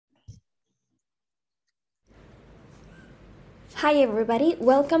Hi, everybody.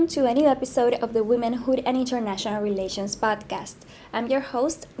 Welcome to a new episode of the Womenhood and International Relations podcast. I'm your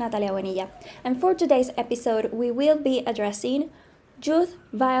host, Natalia Bonilla. And for today's episode, we will be addressing youth,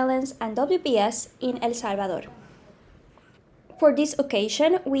 violence, and WPS in El Salvador. For this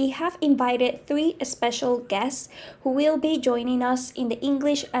occasion, we have invited three special guests who will be joining us in the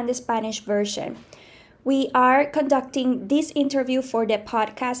English and the Spanish version. We are conducting this interview for the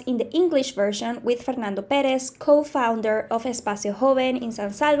podcast in the English version with Fernando Perez, co-founder of Espacio Joven in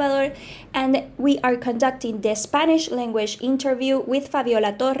San Salvador, and we are conducting the Spanish language interview with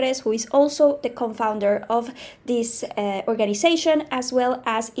Fabiola Torres, who is also the co-founder of this organization, as well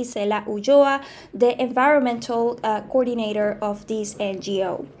as Isela Ulloa, the environmental coordinator of this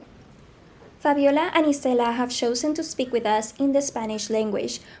NGO. Fabiola and Isela have chosen to speak with us in the Spanish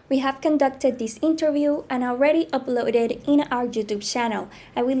language. We have conducted this interview and already uploaded in our YouTube channel.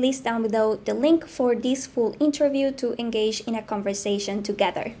 I will list down below the link for this full interview to engage in a conversation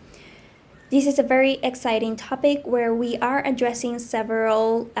together. This is a very exciting topic where we are addressing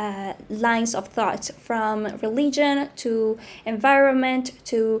several lines of thought, from religion to environment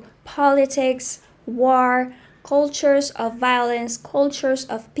to politics, war, cultures of violence, cultures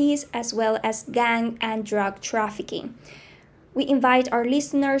of peace, as well as gang and drug trafficking. We invite our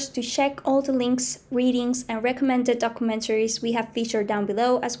listeners to check all the links, readings, and recommended documentaries we have featured down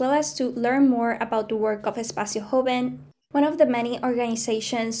below, as well as to learn more about the work of Espacio Joven, one of the many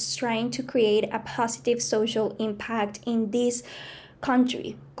organizations trying to create a positive social impact in this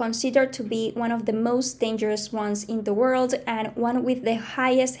country, considered to be one of the most dangerous ones in the world and one with the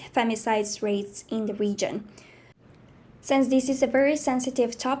highest femicide rates in the region. Since this is a very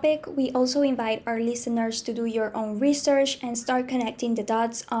sensitive topic, we also invite our listeners to do your own research and start connecting the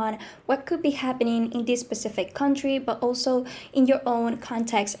dots on what could be happening in this specific country, but also in your own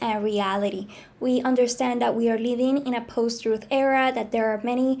context and reality. We understand that we are living in a post-truth era, that there are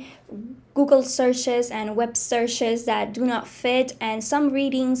many Google searches and web searches that do not fit, and some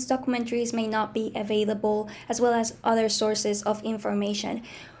readings, documentaries may not be available, as well as other sources of information.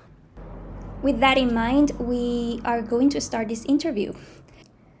 With that in mind, we are going to start this interview.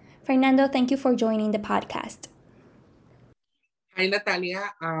 Fernando, thank you for joining the podcast. Hi, Natalia.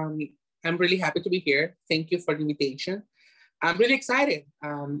 I'm really happy to be here. Thank you for the invitation. I'm really excited.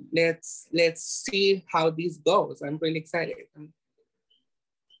 Let's see how this goes. I'm really excited.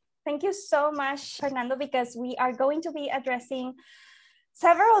 Thank you so much, Fernando, because we are going to be addressing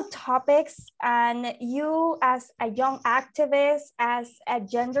several topics, and you as a young activist, as a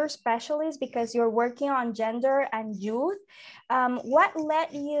gender specialist, because you're working on gender and youth, what led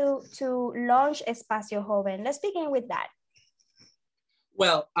you to launch Espacio Joven? Let's begin with that.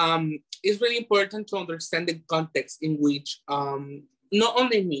 Well, it's really important to understand the context in which not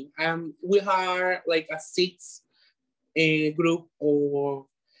only me, we are like a six group of,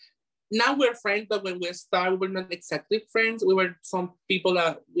 now we're friends, but when we started, we were not exactly friends. We were some people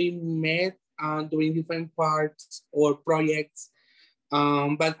that we met doing different parts or projects.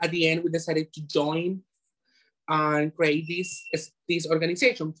 But at the end, we decided to join and create this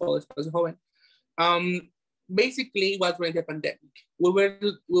organization called Espacio Joven. Basically, it was during the pandemic. We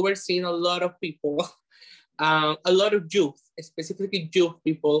were seeing a lot of people, a lot of youth, specifically youth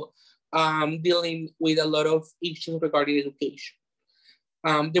people, dealing with a lot of issues regarding education.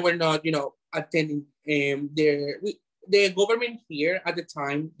 They were not, attending the government here at the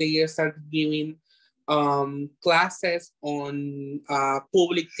time. They started giving classes on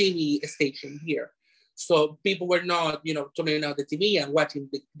public TV station here. So people were not, turning out the TV and watching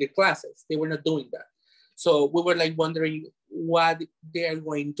the classes. They were not doing that. So we were like wondering what they are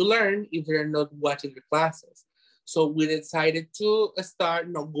going to learn if they're not watching the classes. So we decided to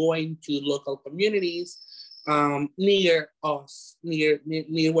start going to local communities near us, near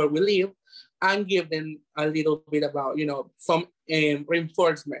where we live, and give them a little bit about, some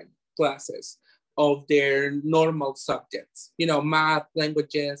reinforcement classes of their normal subjects, math,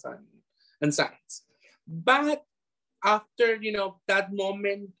 languages, and science. But after, that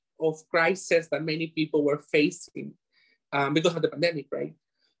moment of crisis that many people were facing because of the pandemic, right?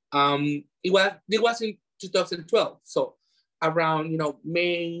 It was in 2012. So around,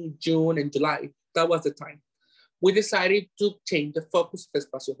 May, June, and July, that was the time. We decided to change the focus of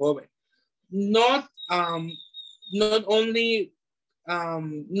Espacio Joven. Not only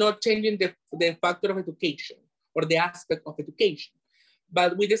not changing the factor of education or the aspect of education,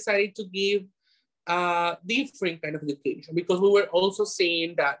 but we decided to give a different kind of education, because we were also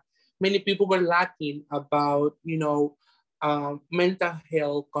seeing that many people were lacking about, mental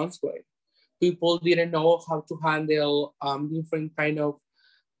health counseling. People didn't know how to handle different kind of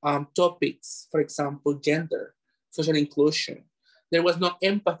topics, for example, gender, social inclusion, there was no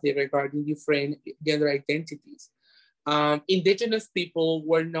empathy regarding different gender identities. Indigenous people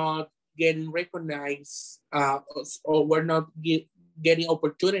were not getting recognized or were not getting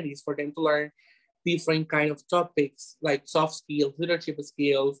opportunities for them to learn different kind of topics like soft skills, leadership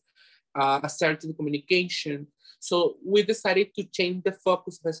skills, assertive communication. So we decided to change the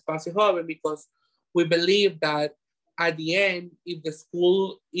focus of Espacio Joven because we believe that at the end, if the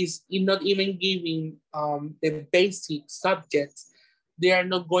school is not even giving the basic subjects, they are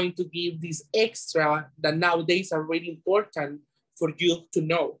not going to give this extra that nowadays are really important for you to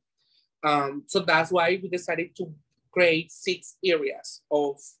know. So that's why we decided to create 6 areas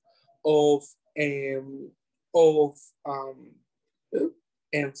of um, of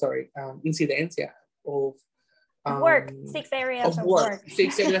incidencia work, 6 areas of work.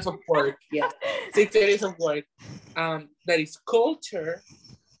 6 areas of work, yeah. 6 areas of work. That is culture,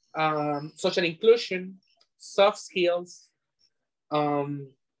 social inclusion, soft skills,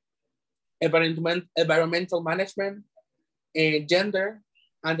 environmental management, gender,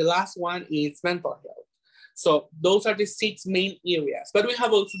 and the last one is mental health. So those are the 6 main areas. But we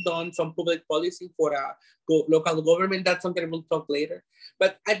have also done some public policy for local government. That's something we'll talk later.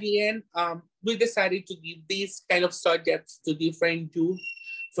 But at the end, we decided to give these kind of subjects to different youth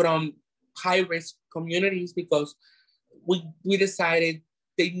from high-risk communities because we decided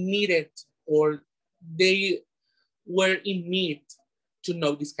they needed or they were in need to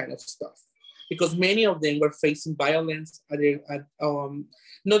know this kind of stuff because many of them were facing violence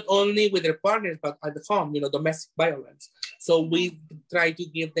not only with their partners, but at the home, domestic violence. So we try to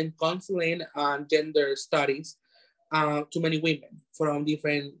give them counseling and gender studies to many women from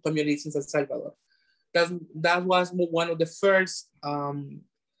different communities in San Salvador. That was one of the first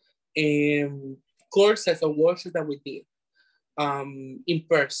courses or workshops that we did in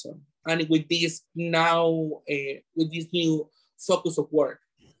person. And with this now, with this new focus of work,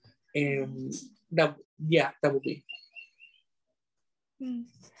 that would be.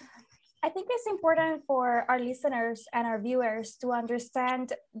 I think it's important for our listeners and our viewers to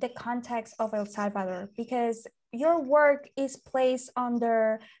understand the context of El Salvador because your work is placed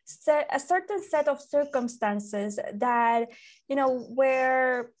under a certain set of circumstances that,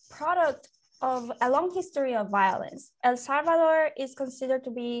 were product of a long history of violence. El Salvador is considered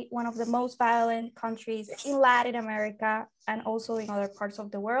to be one of the most violent countries in Latin America and also in other parts of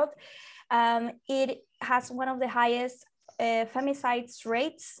the world. It has one of the highest femicides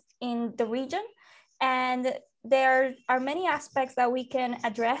rates in the region. And there are many aspects that we can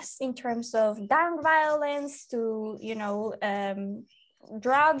address in terms of gang violence to,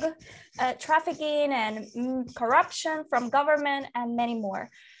 drug trafficking and corruption from government and many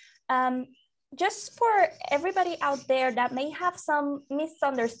more. Just for everybody out there that may have some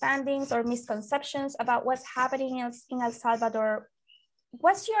misunderstandings or misconceptions about what's happening in El Salvador,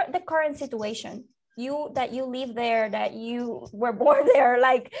 what's the current situation? You live there, that you were born there,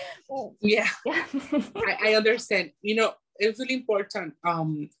 like. Yeah. I understand. It's really important.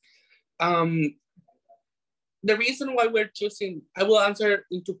 The reason why we're choosing, I will answer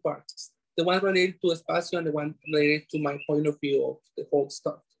in 2 parts. The one related to Espacio and the one related to my point of view of the whole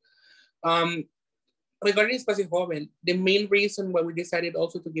stuff. Regarding Espacio Joven, the main reason why we decided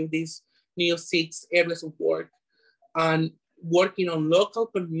also to give these new 6 areas of work and working on local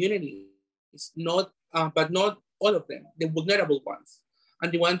communities, but not all of them, the vulnerable ones,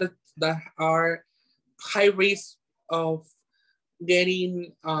 and the ones that are high risk of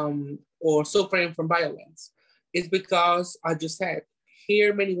getting or suffering from violence, is because, as you said,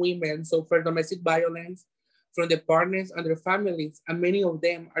 here many women suffer domestic violence from their partners and their families, and many of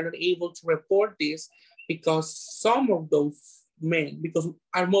them are not able to report this because some of those men, because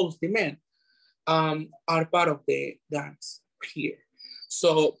are mostly men, are part of the gangs here.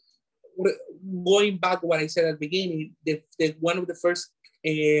 So going back to what I said at the beginning, one of the first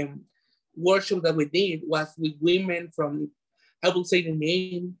workshops that we did was with women from, I will say the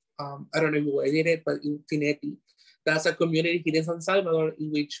name, I don't know who I did it, but in Tineti. That's a community here in San Salvador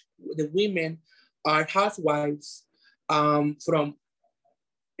in which the women are housewives from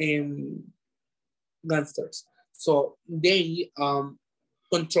gangsters. So they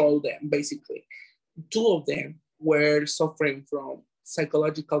control them, basically. 2 of them were suffering from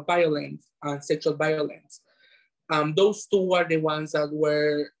psychological violence and sexual violence. Those 2 are the ones that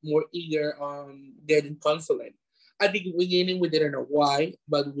were more eager on getting counseling. At the beginning, we didn't know why,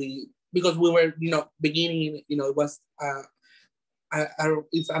 but because we were, beginning, it was,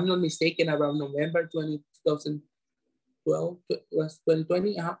 if I'm not mistaken, around November 2012, was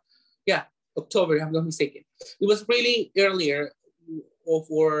 2020? Yeah, October, if I'm not mistaken. It was really earlier of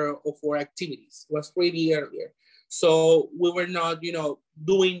our activities. It was really earlier. So we were not,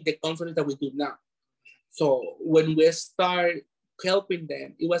 doing the consonants that we do now. So when we start helping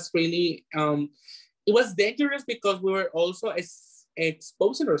them, it was really, it was dangerous because we were also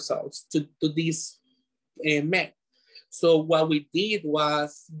exposing ourselves to these men. So what we did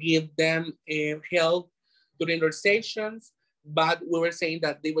was give them help during their sessions, but we were saying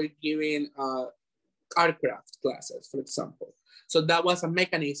that they were giving aircraft classes, for example. So that was a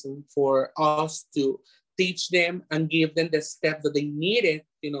mechanism for us to teach them and give them the steps that they needed,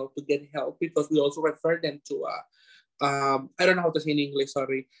 to get help, because we also refer them to I don't know how to say in English,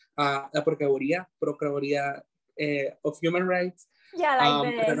 sorry, la Procuraduría of Human Rights. Yeah, like I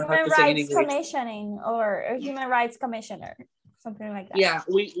don't the know how Human to say in Rights English. Commissioning or a Human Rights Commissioner, something like that. Yeah,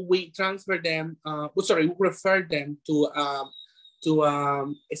 we transfer them. We refer them to a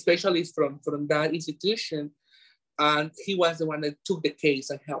specialist from that institution, and he was the one that took the case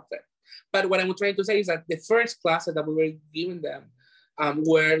and helped them. But what I'm trying to say is that the first classes that we were giving them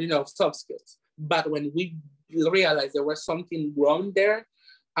were, soft skills. But when we realized there was something wrong there,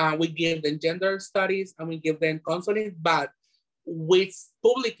 we give them gender studies and we give them counseling. But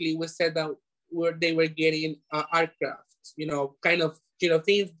publicly we said that they were getting aircraft, kind of,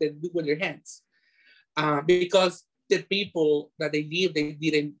 things that do with your hands, because the people that they live, they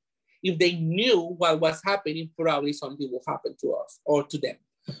didn't. If they knew what was happening, probably something will happen to us or to them.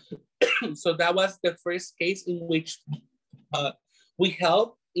 So that was the first case in which we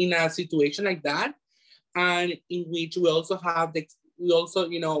help in a situation like that, and in which we also have as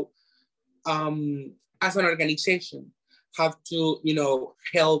an organization, have to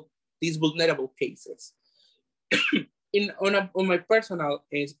help these vulnerable cases. On my personal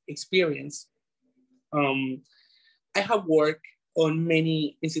experience, I have worked on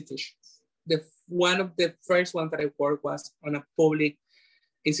many institutions. One of the first ones that I worked was on a public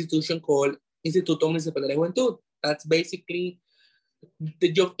institution called Instituto Municipal de la Juventud. That's basically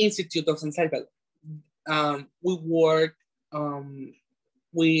the Job Institute of San Salvador. We work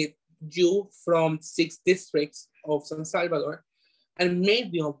with youth from 6 districts of San Salvador, and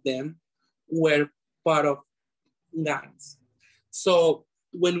many of them were part of gangs. So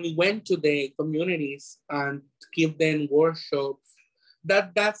when we went to the communities and give them workshops,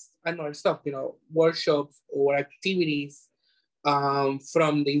 that's another stuff, workshops or activities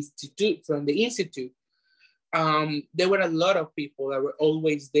from the institute. There were a lot of people that were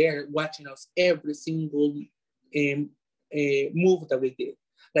always there watching us every single move that we did.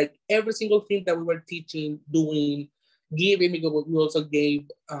 Like every single thing that we were teaching, doing, giving. We also gave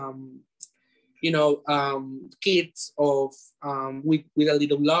kits of with a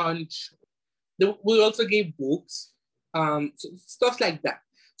little lunch. We also gave books, stuff like that.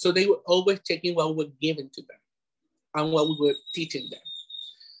 So they were always checking what we were giving to them and what we were teaching them.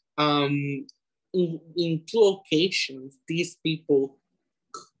 In 2 occasions, these people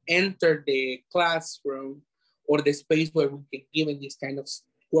entered the classroom or the space where we were given these kind of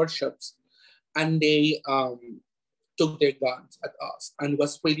workshops, and they took their guns at us, and it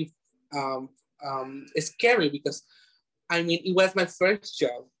was pretty scary because, it was my first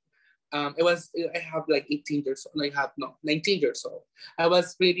job. I have like 18 years old. I have 19 years old. I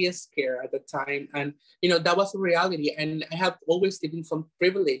was really scared at the time, and that was a reality. And I have always lived in some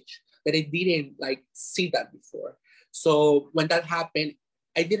privilege that I didn't see that before. So when that happened,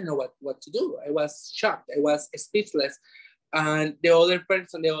 I didn't know what to do. I was shocked. I was speechless. And the other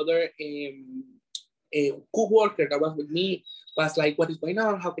person, the other co-worker that was with me was like, what is going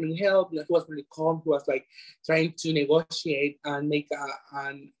on? How can we help? He was really calm. He was trying to negotiate and make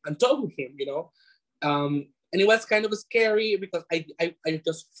and talk with him, and it was kind of scary because I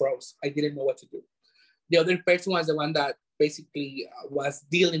just froze. I didn't know what to do. The other person was the one that basically was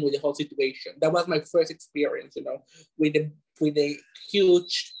dealing with the whole situation. That was my first experience, with the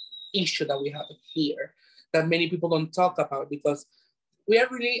huge issue that we have here that many people don't talk about, because we are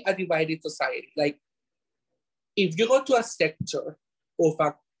really a divided society. If you go to a sector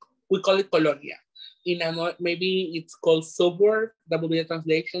of we call it colonia, maybe it's called suburb, that would be the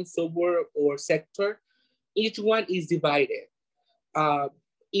translation, suburb or sector. Each one is divided,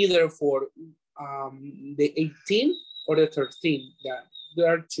 either for the 18 or the 13. There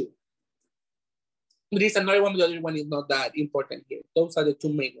are 2. There is another one, but the other one is not that important here. Those are the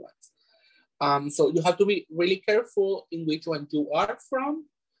 2 main ones. So you have to be really careful in which one you are from,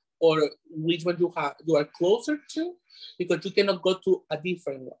 or which one you are closer to, because you cannot go to a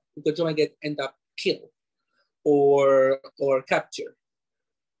different one, because you might end up killed or captured.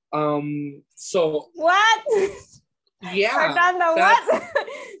 So what? Yeah, Fernando, what?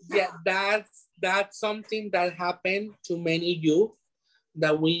 Yeah, that's something that happened to many youth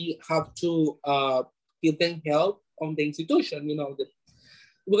that we have to give them help on the institution,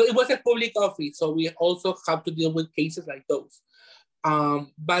 well, it was a public office, so we also have to deal with cases like those.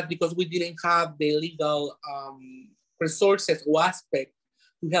 But because we didn't have the legal resources or aspect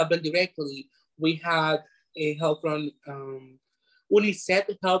to help them directly, we had a help from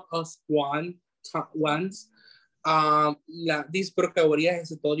UNICEF helped us once. This Procuraduría,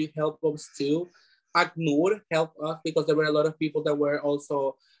 as I told you, helped us too. ACNUR helped us because there were a lot of people that were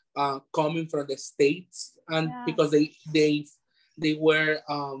also coming from the States, and because they were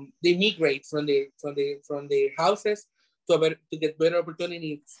they migrate from the houses to get better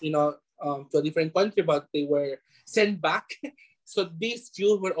opportunities, to a different country, but they were sent back. So these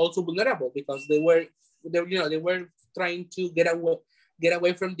youth were also vulnerable because they were trying to get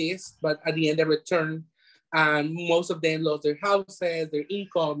away from this, but at the end they returned, and most of them lost their houses, their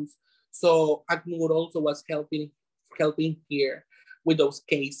incomes. So ACNUR also was helping here with those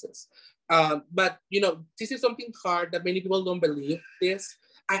cases. But this is something hard that many people don't believe this.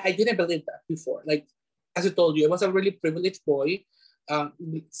 I didn't believe that before. Like, as I told you, I was a really privileged boy. Even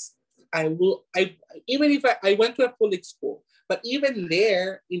if I went to a public school, but even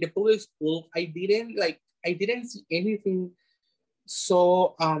there in the public school, I didn't see anything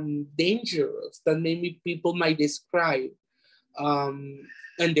so dangerous that maybe people might describe on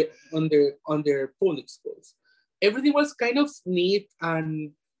their public schools. Everything was kind of neat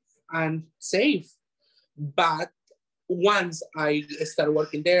and safe. But once I started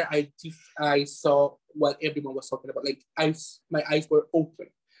working there, I saw what everyone was talking about. Like, my eyes were open,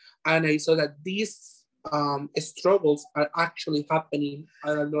 and I saw that these struggles are actually happening.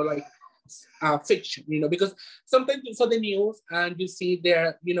 I don't know, like fiction, because sometimes you saw the news and you see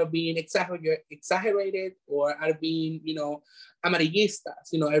they're, being exaggerated, or are being,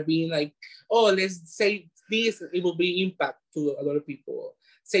 amarillistas, are being like, oh, let's say this, it will be impact to a lot of people.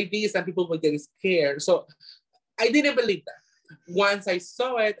 Say this and people will get scared. So I didn't believe that. Once I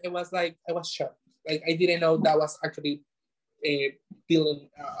saw it, I was shocked. Like, I didn't know that was actually dealing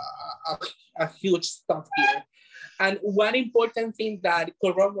a huge stuff here. And one important thing that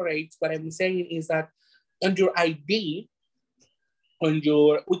corroborates what I'm saying is that on your ID, we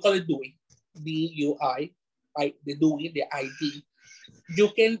call it DUI, DUI, the DUI, the ID, you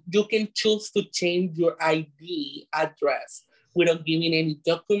can choose to change your ID address without giving any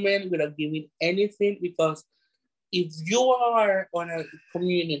document, without giving anything, because if you are on a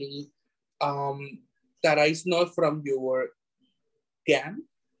community that is not from your gang,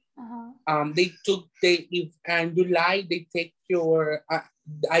 and you lie, they take your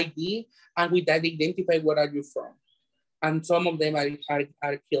ID, and with that they identify where are you from, and some of them are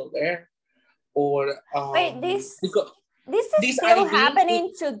killed there. Or wait, this is still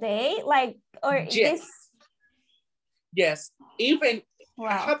happening today, like, or yes. this? Yes, even wow.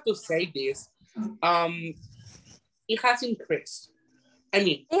 I have to say this, it has increased. I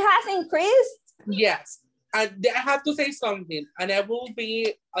mean, it has increased. Yes. And I have to say something, and I will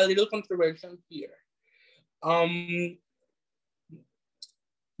be a little controversial here.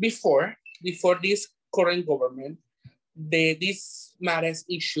 Before this current government, this matters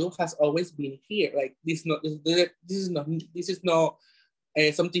issue has always been here. Like, this is not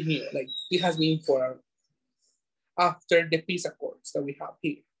something new. Like, it has been for after the peace accords that we have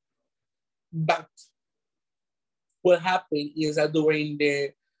here. But what happened is that during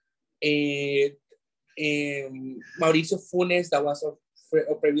the Mauricio Funes, that was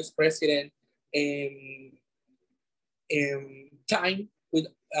a previous president, time with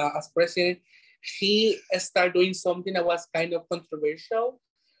as president, he started doing something that was kind of controversial,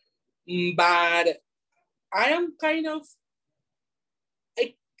 but I kind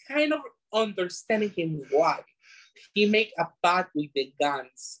of understanding him why. He make a pact with the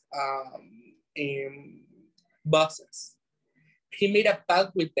guns bosses. He made a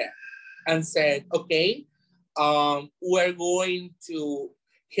pact with them and said, okay, we're going to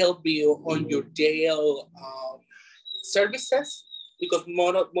help you on your jail services, because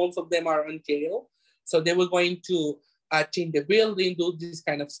most of them are on jail. So they were going to change the building, do this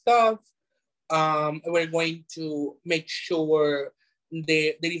kind of stuff. We're going to make sure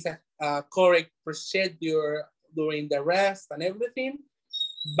there is a correct procedure during the arrest and everything.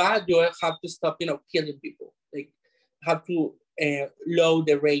 But you have to stop, killing people. Like, have to lower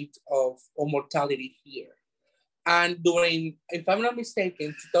the rate of mortality here. And during, if I'm not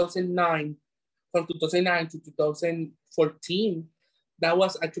mistaken, 2009, from 2009 to 2014, that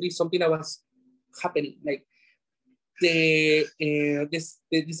was actually something that was happening. Like, the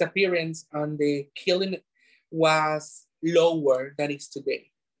disappearance and the killing was lower than it's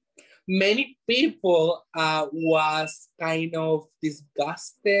today. Many people was kind of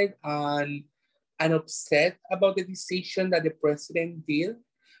disgusted and and upset about the decision that the president did.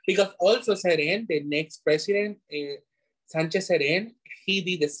 Because also Seren, the next president, Sanchez Seren, he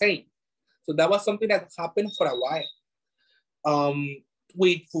did the same. So that was something that happened for a while.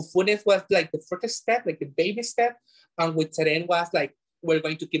 With Funes was like the first step, like the baby step. And with Seren was like, we're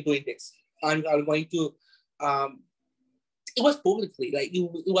going to keep doing this. And I'm going to, it was publicly, like it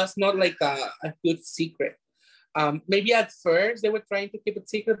was not like a good secret. Maybe at first they were trying to keep it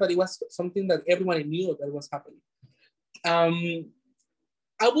secret, but it was something that everyone knew that was happening.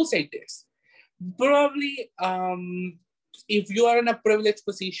 I will say this, probably if you are in a privileged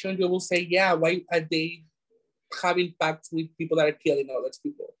position, you will say, yeah, why are they having pacts with people that are killing other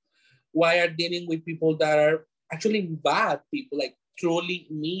people? Why are dealing with people that are actually bad people, like truly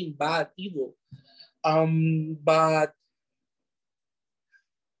mean, bad, evil? But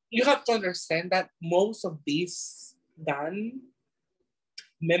you have to understand that most of these gang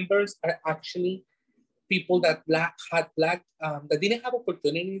members are actually people that that didn't have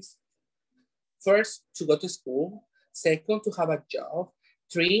opportunities. First, to go to school. Second, to have a job.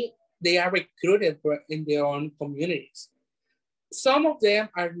 3, they are recruited in their own communities. Some of them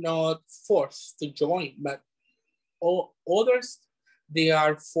are not forced to join, but others, they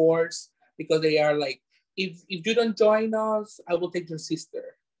are forced because they are like, if you don't join us, I will take your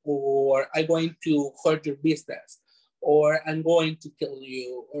sister, or I'm going to hurt your business, or I'm going to kill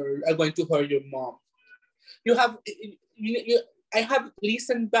you, or I'm going to hurt your mom. I have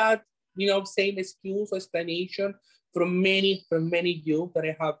listened that, same excuse or explanation from many youth that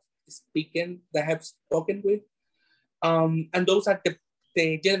I have spoken with. And those are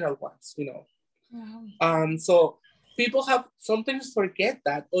the general ones, Yeah. So people have sometimes forget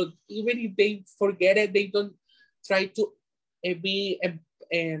that, or even if they forget it, they don't try to be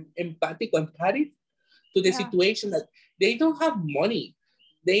empathic to the situation that they don't have money.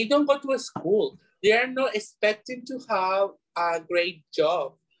 They don't go to a school. They are not expecting to have a great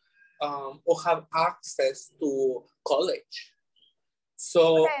job or have access to college.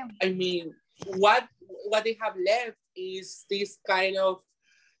 So, I mean, what they have left is this kind of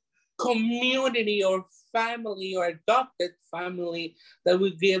community or family or adopted family that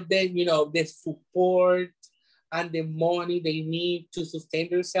will give them, the support and the money they need to sustain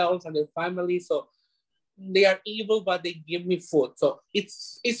themselves and their family. So they are evil, but they give me food. So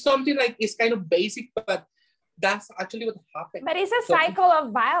it's something like, it's kind of basic, but that's actually what happened. But it's a cycle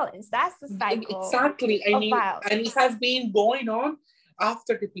of violence. That's the cycle. Exactly. I mean, and it has been going on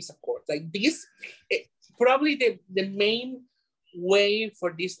after the peace accord. Like this, probably the main way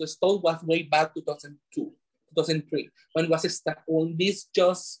for this to start was way back 2002, 2003, when this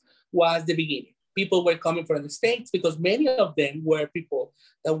just was the beginning. People were coming from the States because many of them were people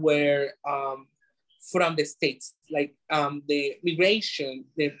that were from the States, like the migration,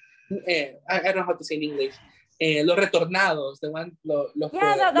 I don't know how to say in English, los retornados,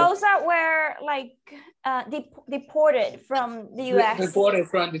 those that were like deported from the US. Deported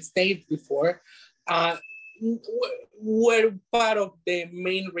from the States before, were part of the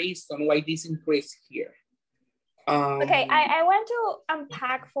main reason why this increased here. Okay, I want to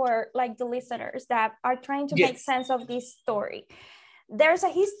unpack for like the listeners that are trying to make sense of this story. There's a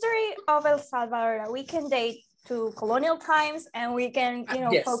history of El Salvador that we can date to colonial times, and we can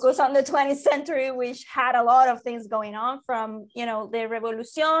focus on the 20th century, which had a lot of things going on, from the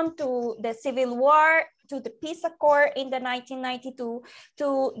revolution to the civil war to the peace accord in the 1992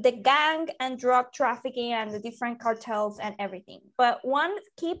 to the gang and drug trafficking and the different cartels and everything. But one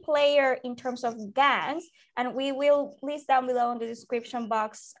key player in terms of gangs, and we will list down below in the description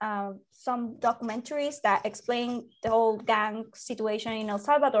box some documentaries that explain the whole gang situation in El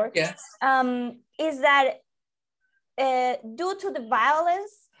Salvador, is that due to the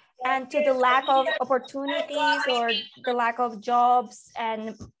violence and to the lack of opportunities or the lack of jobs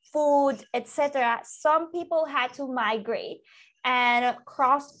and food, etc., some people had to migrate and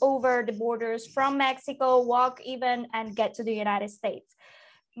cross over the borders from Mexico, walk even, and get to the United States.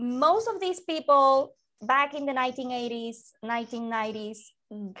 Most of these people back in the 1980s, 1990s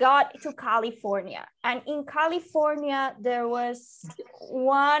got to California. And in California, there was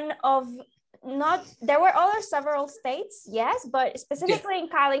there were several states, yes, but specifically in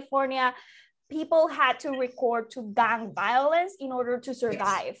California, people had to resort to gang violence in order to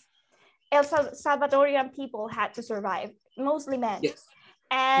survive. El Salvadorian people had to survive, mostly men.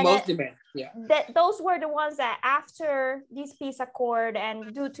 And mostly men, those were the ones that after this peace accord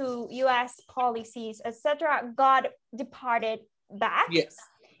and due to US policies, etc., got deported back.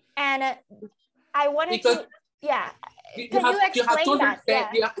 And I wanted to, you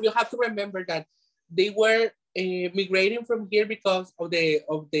have to remember that they were migrating from here because of the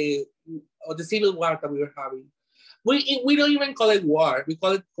civil war that we were having. We don't even call it war. We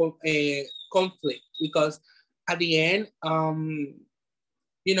call it conflict because at the end,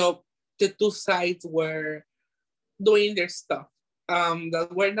 you know, the two sides were doing their stuff that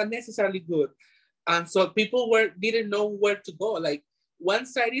were not necessarily good, and so people didn't know where to go. Like one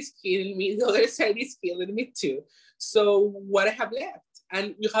side is killing me, the other side is killing me too. So what I have left?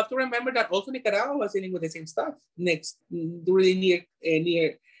 And you have to remember that also Nicaragua was dealing with the same stuff next, really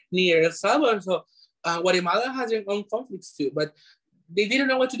near El Salvador. So Guatemala has their own conflicts too, but they didn't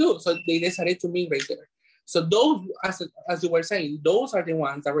know what to do, so they decided to migrate there. So those, as you were saying, those are the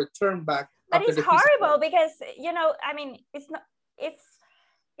ones that returned back. But it's horrible because, you know, I mean, it's not.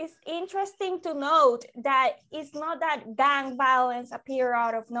 It's interesting to note that it's not that gang violence appeared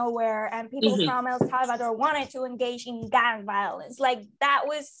out of nowhere and people from El Salvador wanted to engage in gang violence. Like that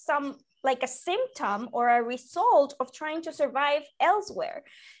was like a symptom or a result of trying to survive elsewhere.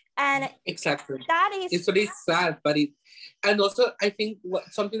 And exactly, that is, it's really sad, but and also I think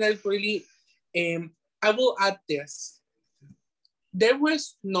something that is really, I will add this. There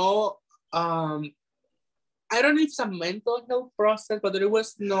was no, I don't know if it's a mental health process, but there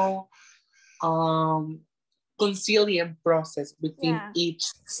was no conciliation process between each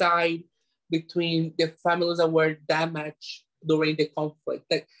side, between the families that were damaged during the conflict.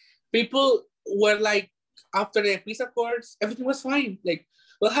 Like people were like, after the peace accords, everything was fine. Like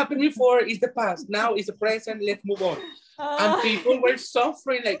what happened before is the past. Now is the present. Let's move on. And people were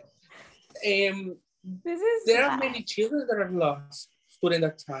suffering. Like there are many children that are lost during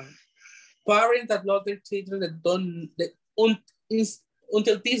that time. Parents that lost their children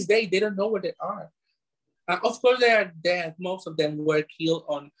until this day, they don't know where they are. Of course, they are dead. Most of them were killed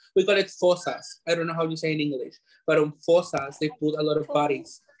on, we call it fosas. I don't know how you say in English, but on fosas, they put a lot of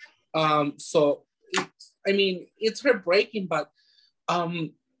bodies. So, it's heartbreaking, but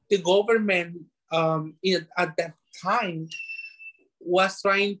the government at that time was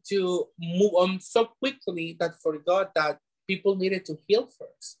trying to move on so quickly that forgot that people needed to heal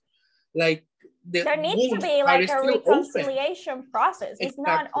first. Like there needs to be like a reconciliation process. Exactly. It's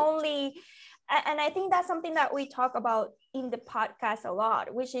not only, and I think that's something that we talk about in the podcast a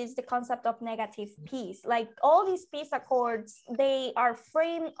lot, which is the concept of negative peace. Like all these peace accords, they are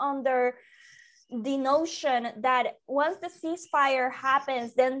framed under the notion that once the ceasefire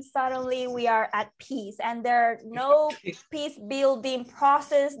happens, then suddenly we are at peace and there's no peace building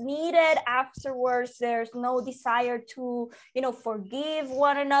process needed afterwards. There's no desire to, you know, forgive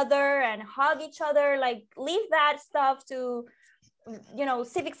one another and hug each other. Like leave that stuff to, you know,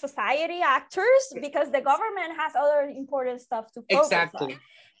 civic society actors, because the government has other important stuff to focus on.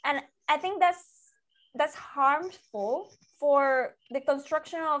 And I think that's harmful for the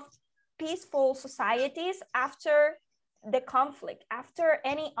construction of peaceful societies after the conflict, after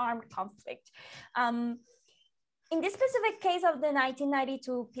any armed conflict. In this specific case of the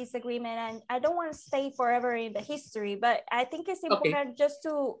 1992 peace agreement, and I don't want to stay forever in the history, but I think it's important just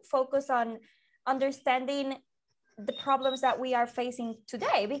to focus on understanding the problems that we are facing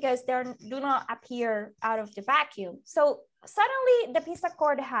today, because they do not appear out of the vacuum. So suddenly the peace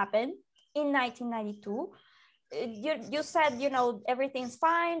accord happened in 1992. You said, you know, everything's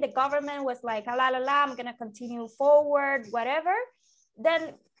fine. The government was like, la, la, la, I'm going to continue forward, whatever.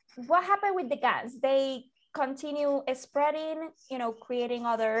 Then what happened with the gangs? They continue spreading, you know, creating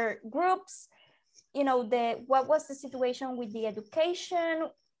other groups. You know, what was the situation with the education?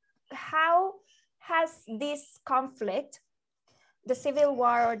 How has this conflict, the civil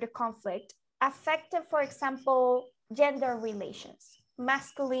war or the conflict, affected, for example, gender relations,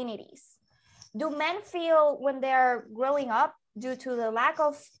 masculinities? Do men feel when they're growing up, due to the lack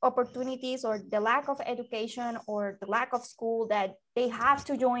of opportunities or the lack of education or the lack of school, that they have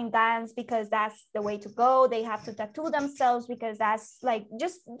to join dance because that's the way to go? They have to tattoo themselves because that's like,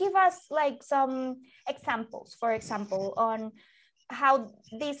 just give us like some examples, for example, on how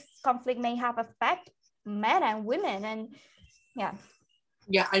this conflict may have affect men and women. And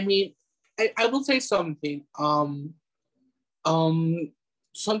yeah, I mean, I will say something.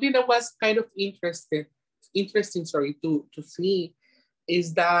 Something that was kind of interesting, to see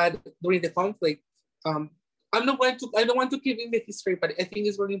is that during the conflict, I don't want to give in the history, but I think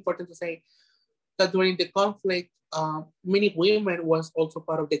it's really important to say that during the conflict, many women was also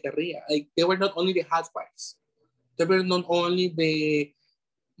part of the guerrilla. Like they were not only the housewives, they were not only the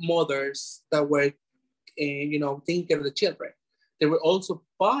mothers that were, taking care of the children. They were also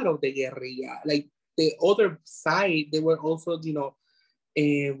part of the guerrilla. Like the other side, they were also,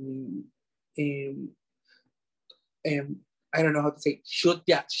 I don't know how to say, shoot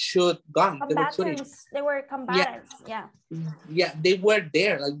guns. They were shooting. Combatants. They were combatants. Yeah. Yeah, they were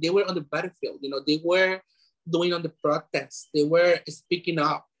there. Like they were on the battlefield. You know, they were doing on the protests. They were speaking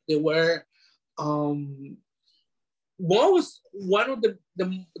up. They were one of the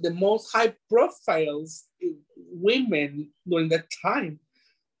most high profiles women during that time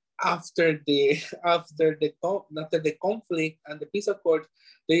after the conflict and the peace accord.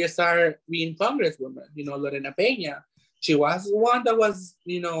 They started being congresswomen. You know, Lorena Peña. She was one that was,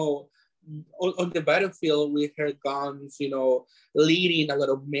 you know, on the battlefield with her guns, you know, leading a lot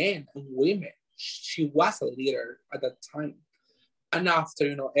of men and women. She was a leader at that time. And after,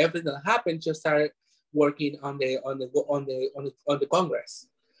 you know, everything that happened, she started working on the Congress.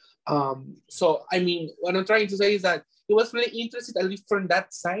 So I mean, what I'm trying to say is that it was really interesting, at least from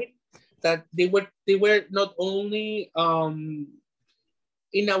that side, that they were not only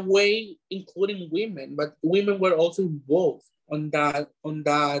in a way including women, but women were also involved on that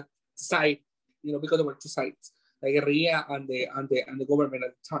side, you know, because there were two sides, the guerrilla and the government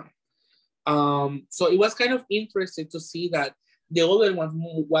at the time. So it was kind of interesting to see that the other one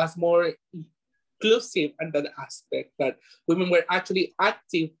was more inclusive in that aspect, that women were actually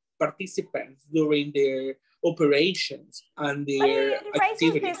active participants during their operations and their But it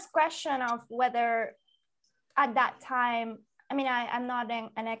raises this question of whether at that time, I mean, I'm not an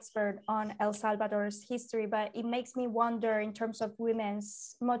expert on El Salvador's history, but it makes me wonder in terms of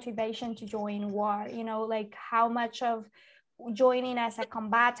women's motivation to join war, you know, like how much of joining as a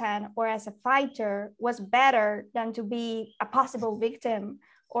combatant or as a fighter was better than to be a possible victim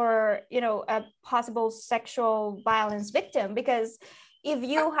or, you know, a possible sexual violence victim. Because if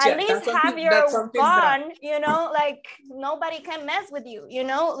you at least have your gun, you know, like nobody can mess with you, you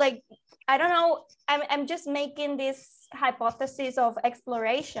know, like, I don't know. I'm just making this hypothesis of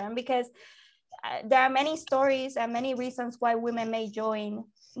exploration because there are many stories and many reasons why women may join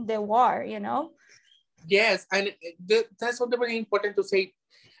the war, you know? Yes, and that's something very important to say.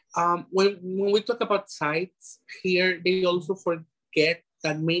 When we talk about sites here, they also forget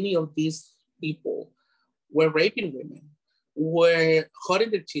that many of these people were raping women, were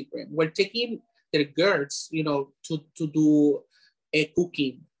hurting their children, were taking their girls, you know, to do a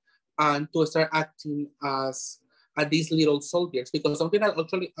cooking and to start acting as these little soldiers. Because something that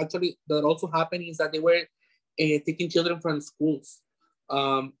actually that also happened is that they were taking children from schools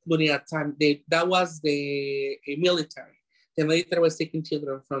during that time. That was the military. The military was taking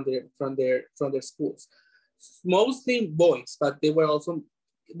children from their schools, mostly boys, but they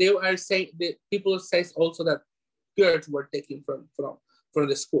are saying, the people say also that girls were taken from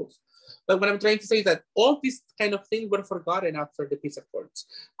the schools. But what I'm trying to say is that all these kind of things were forgotten after the peace accords.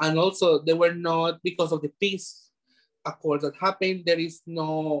 And also they were not, because of the peace accords that happened, there was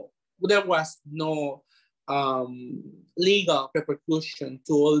no legal repercussion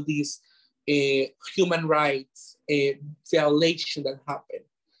to all these human rights violation that happened.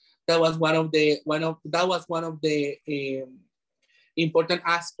 That was one of the important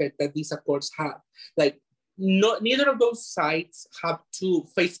aspects that these accords have. Like, neither of those sides have to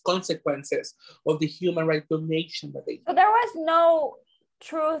face consequences of the human rights violation that they did. So there was no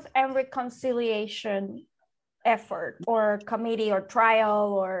truth and reconciliation effort or committee or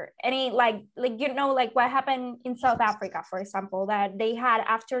trial or any like you know, like what happened in South Africa, for example, that they had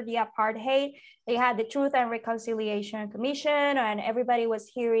after the apartheid, they had the Truth and Reconciliation Commission and everybody was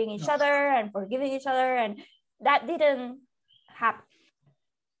hearing each other and forgiving each other, and that didn't happen.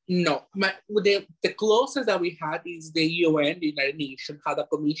 No, the closest that we had is the UN, the United Nations, had a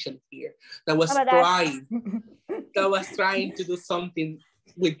commission here that was trying to do something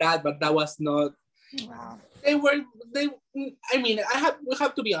with that, but that was not. Wow. I mean, we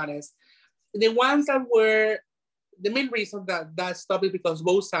have to be honest. The ones that were the main reason that stopped is because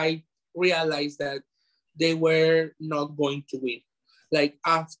both sides realized that they were not going to win. Like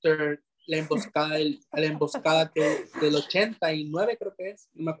after la emboscada del 89, creo que es,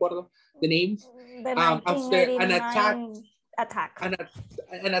 no me acuerdo the names. After an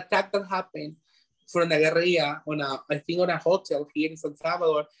attack that happened from the guerrilla on a hotel here in San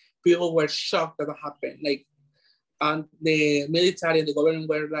Salvador, people were shocked that it happened. Like, and the military and the government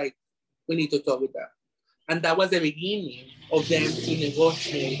were like, we need to talk with that. And that was the beginning of them to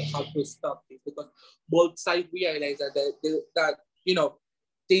negotiate how to stop this, because both sides realized that you know,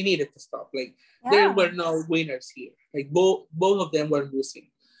 they needed to stop. Like, there were no winners here. Like, both of them were losing.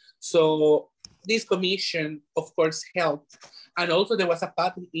 So this commission, of course, helped. And also there was a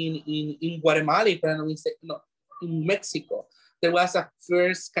pact in Guatemala, in Mexico. There was a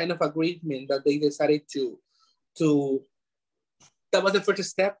first kind of agreement that they decided to that was the first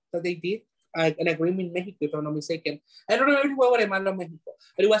step that they did an agreement in Mexico, if I'm not mistaken. I don't remember if it was Guatemala or Mexico,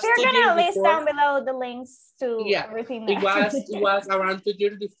 but it was We're 2 years gonna list before. down below the links to Yeah, everything it that. was around 2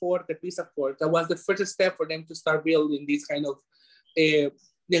 years before the peace accord. That was the first step for them to start building this kind of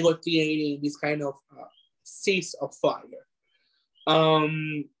negotiating, this kind of cease of fire.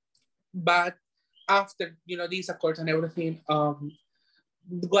 But after these accords and everything,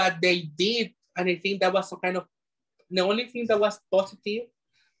 what they did, and I think that was some kind of the only thing that was positive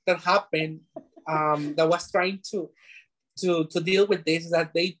that happened, that was trying to deal with this, is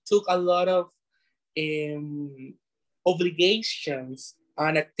that they took a lot of obligations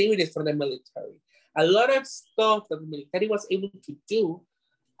and activities from the military. A lot of stuff that the military was able to do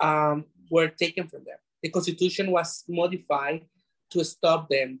were taken from them. The constitution was modified to stop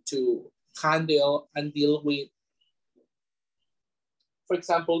them to handle and deal with. For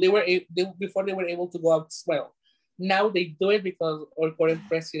example, before they were able to go out as well. Now they do it because our current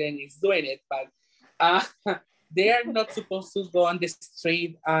president is doing it, but they are not supposed to go on the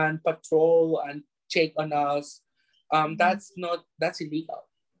street and patrol and check on us. That's illegal.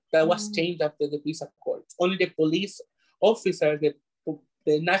 That was changed after the peace accord. Only the police officers,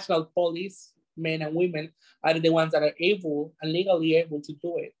 the national police men and women, are the ones that are able and legally able to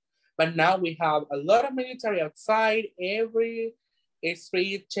do it. But now we have a lot of military outside every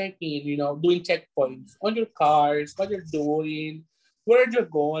street checking, doing checkpoints on your cars, what you're doing, where you're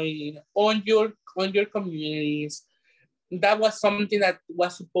going, on your communities. That was something that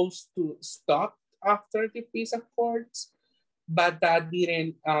was supposed to stop after the peace accords, but that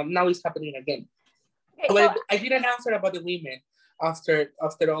didn't. Now it's happening again. Okay, well, I didn't answer about the women after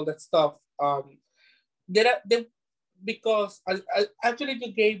all that stuff. Because actually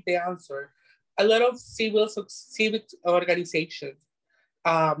you gave the answer. A lot of civic organizations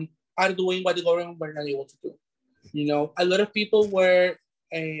are doing what the government were not able to do. A lot of people were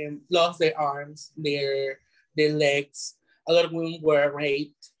lost their arms, their legs. A lot of women were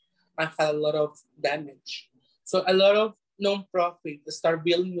raped and had a lot of damage. So a lot of non-profits start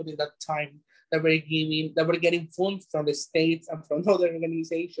building during that time that were getting funds from the states and from other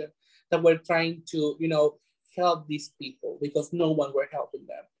organizations that were trying to, help these people because no one were helping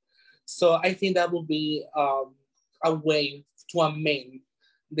them. So I think that would be a way to amend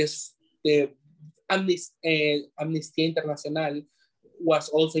this. The Amnistía Internacional was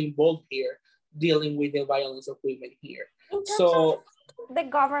also involved here, dealing with the violence of women here. In terms of the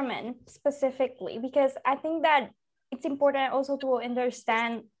government specifically, because I think that it's important also to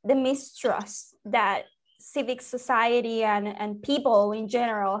understand the mistrust that civic society and people in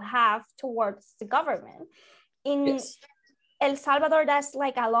general have towards the government. In El Salvador, that's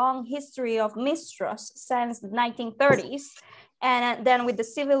like a long history of mistrust since the 1930s, and then with the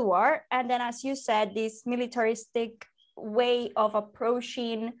Civil War, and then, as you said, this militaristic way of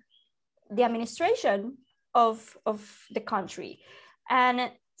approaching the administration of the country.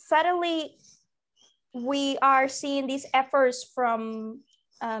 And suddenly we are seeing these efforts from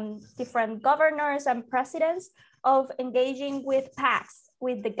different governors and presidents of engaging with PACs,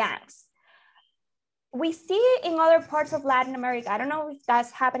 with the gangs. We see in other parts of Latin America, I don't know if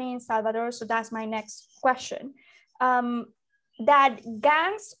that's happening in Salvador, so that's my next question, that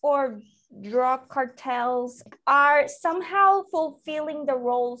gangs or drug cartels are somehow fulfilling the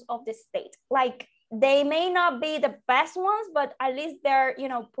roles of the state. Like, they may not be the best ones, but at least they're,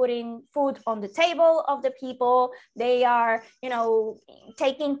 putting food on the table of the people. They are,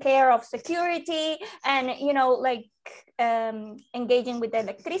 taking care of security and, engaging with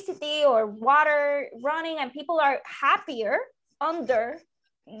electricity or water running, and people are happier under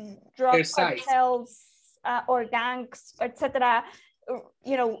drug cartels or gangs, etc.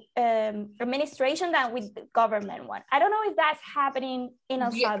 Administration than with the government one. I don't know if that's happening in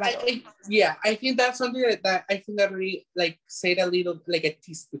El Salvador. I think that's something that I think that really said a little like a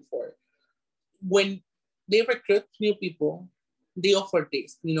tease before. When they recruit new people, they offer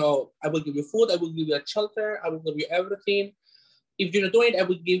this. I will give you food, I will give you a shelter, I will give you everything. If you're not doing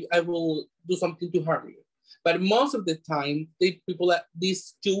it, I will do something to harm you. But most of the time,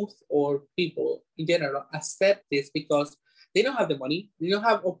 these youth or people in general accept this because they don't have the money. They don't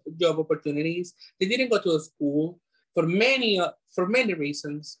have job opportunities. They didn't go to a school for many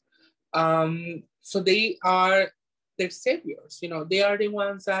reasons. So they are their saviors. They are the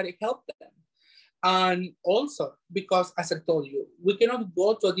ones that help them. And also because, as I told you, we cannot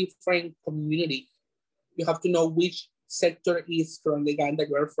go to a different community. You have to know which sector is from the gang that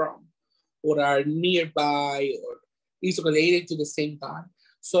you are from, or are nearby, or is related to the same gang.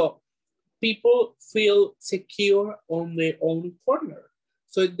 So people feel secure on their own corner.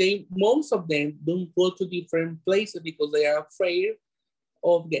 So most of them don't go to different places because they are afraid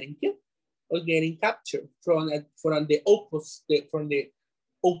of getting killed or getting captured from the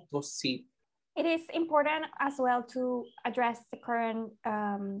opposite. It is important as well to address the current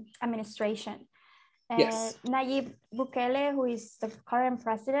administration. Yes. Nayib Bukele, who is the current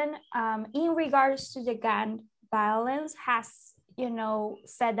president, in regards to the gang violence, has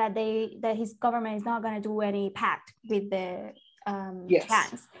said that his government is not going to do any pact with the Yes.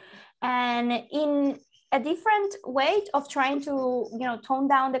 gangs, and in a different way of trying to tone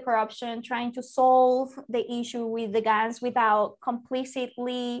down the corruption, trying to solve the issue with the gangs without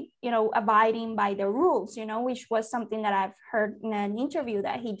complicitly abiding by the rules, which was something that I've heard in an interview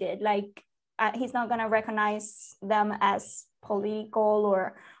that he did. Like he's not going to recognize them as political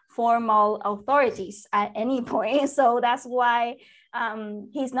or formal authorities at any point. So that's why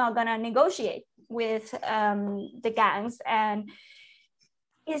he's not going to negotiate with the gangs. And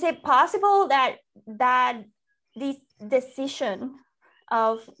is it possible that this decision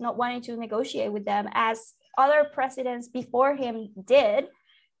of not wanting to negotiate with them, as other presidents before him did,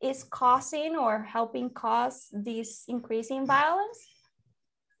 is causing or helping cause this increasing violence?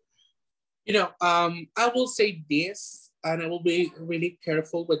 I will say this, and I will be really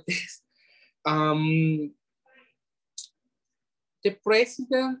careful with this. The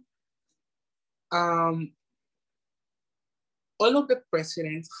president, all of the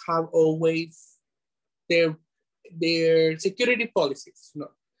presidents have always their security policies,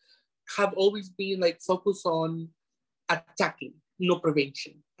 have always been like focused on attacking, no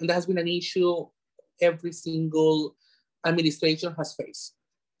prevention. And that has been an issue every single administration has faced.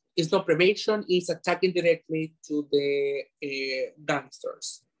 It's not prevention, it's attacking directly to the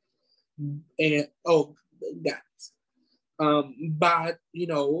gangsters. Gangs. But,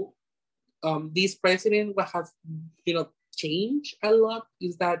 this president, what has, changed a lot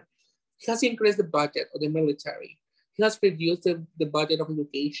is that he has increased the budget of the military. He has reduced the budget of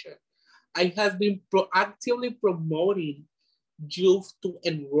education. I have been proactively promoting youth to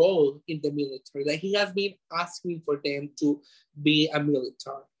enroll in the military. Like he has been asking for them to be a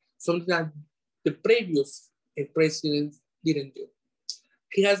military, something that the previous presidents didn't do.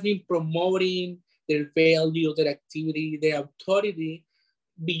 He has been promoting their value, their activity, their authority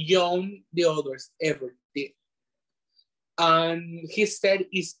beyond the others ever did. And he said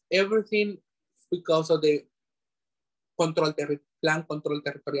it's everything because of the plan control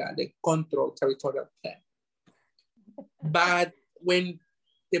territorial, the control territorial plan. But when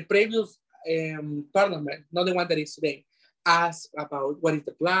the previous parliament, not the one that is today, asked about what is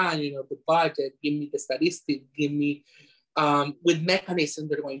the plan, the budget, give me the statistics, give me with mechanisms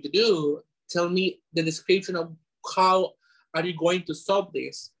they're going to do, tell me the description of how are you going to solve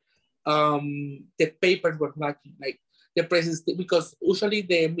this. The papers were lacking, like the president, because usually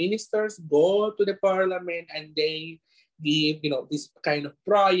the ministers go to the parliament and they give, this kind of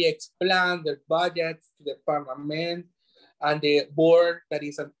projects, plan their budgets to the parliament, and the board and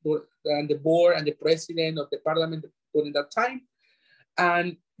the board and the president of the parliament during that time.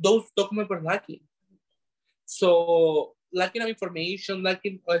 And those documents were lacking. So lacking of information,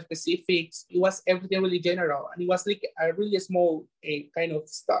 lacking of specifics, it was everything really general. And it was like a really small kind of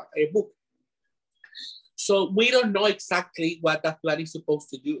stuff, a book. So we don't know exactly what that plan is supposed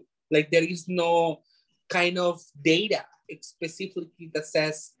to do. Like there is no kind of data specifically that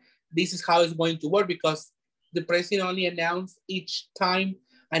says this is how it's going to work, because the president only announced each time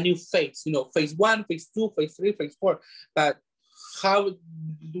a new phase, phase 1, phase 2, phase 3, phase 4. But what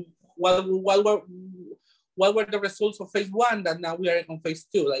were the results of phase 1 that now we are on phase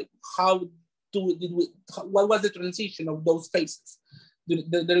 2? Like what was the transition of those phases?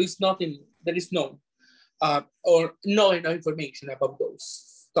 There is nothing, there is no, or no information about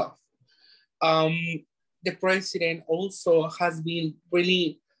those stuff. The president also has been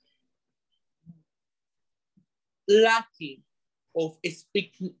really lacking of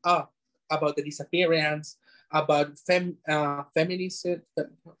speaking up about the disappearance, about feminicide.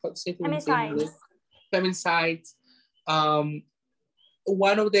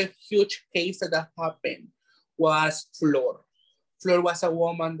 One of the huge cases that happened was Flor. Flor was a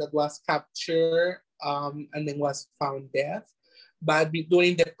woman that was captured and then was found dead. But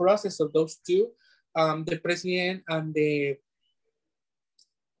during the process of those two, the president and the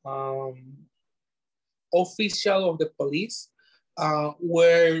official of the police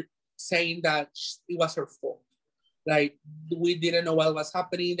were saying that it was her fault. Like, we didn't know what was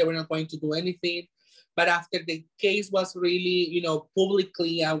happening. They were not going to do anything. But after the case was really,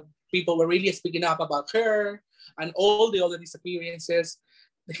 publicly, people were really speaking up about her and all the other disappearances,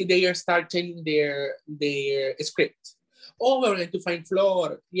 they start changing their script. Oh, we're going to find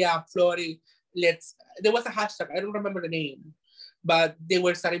Flor. Yeah, Flor. There was a hashtag. I don't remember the name. but they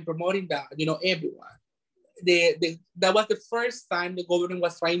were starting promoting that, everyone. That was the first time the government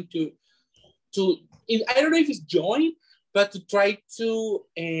was trying to I don't know if it's join, but to try to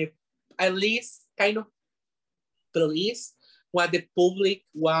at least kind of police what the public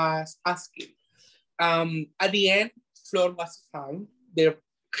was asking. At the end, Flor was found.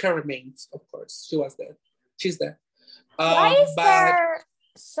 Her remains, of course, she was dead. She's dead. Why is there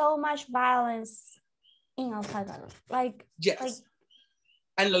so much violence in El Salvador? Yes.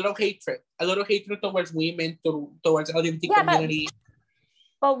 And a lot of hatred towards women, towards LGBT community.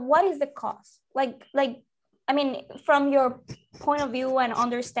 But what is the cause? I mean, from your point of view and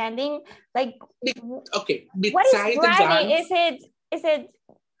understanding, okay, what is driving? Is it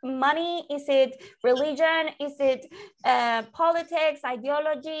money? Is it religion? Is it politics,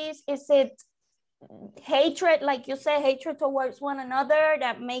 ideologies? Is it hatred, like you say, hatred towards one another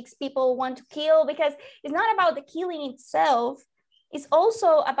that makes people want to kill? Because it's not about the killing itself. It's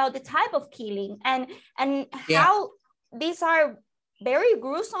also about the type of killing and how these are very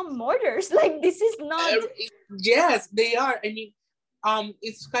gruesome murders. Like, this is not... Yes, they are. I mean,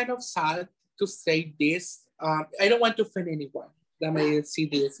 it's kind of sad to say this. I don't want to offend anyone that may see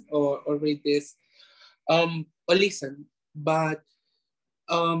this or read this or listen, but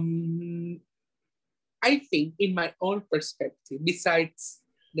I think in my own perspective, besides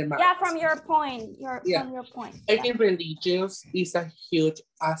the matters, from your point, I think religious is a huge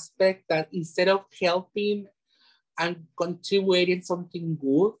aspect that instead of helping and contributing something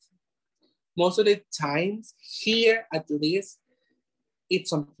good, most of the times here at least it's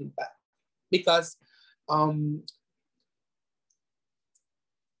something bad, because I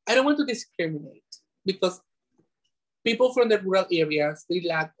don't want to discriminate, because people from the rural areas, they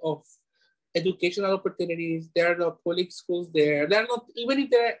lack of educational opportunities. There are no public schools there. There are not, even if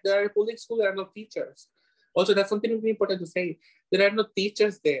there are public schools, there are no teachers. Also, that's something really important to say. There are no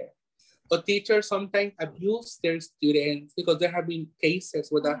teachers there. Or teachers sometimes abuse their students, because there have been cases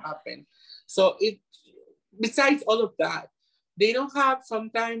where that happened. So besides all of that, they don't have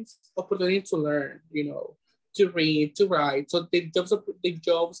sometimes opportunity to learn, to read, to write. So the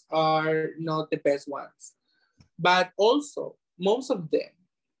jobs are not the best ones. But also, most of them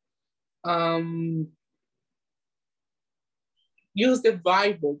use the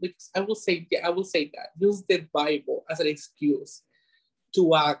Bible, because I will say that, use the Bible as an excuse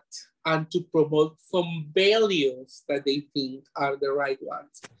to act and to promote some values that they think are the right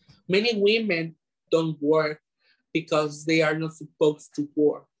ones. Many women don't work because they are not supposed to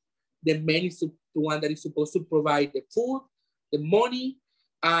work. The man is the one that is supposed to provide the food, the money,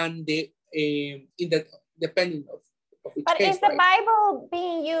 and depending of which But case, is the Bible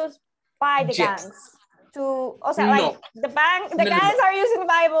being used by the gangs to also no. The gangs are using the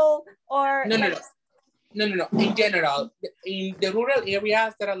Bible, or no. In general, in the rural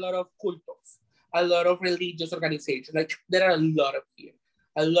areas, there are a lot of cultos, a lot of religious organizations. Like, there are a lot of here,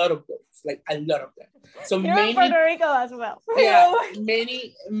 a lot of those, like a lot of them. So in Puerto Rico as well. Yeah,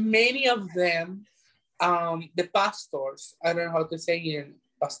 many of them, the pastors, I don't know how to say in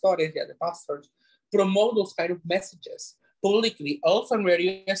pastores, the pastors promote those kind of messages publicly, also on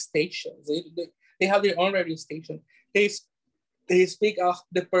radio stations. They have their own radio station. They speak of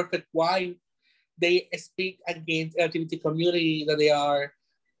the perfect wife. They speak against LGBT community, that they are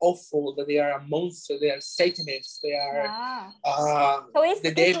awful, that they are a monster, they are Satanists, they are so it's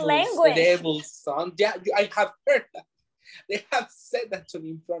the devil's son. Yeah, I have heard that. They have said that to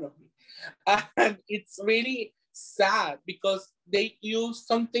me in front of me. And it's really sad, because they use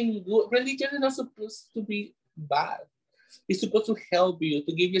something good. Religion is not supposed to be bad. It's supposed to help you,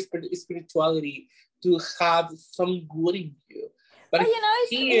 to give you spirituality, to have some good in you. But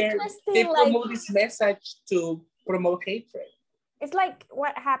here, they promote this message to promote hatred. It's like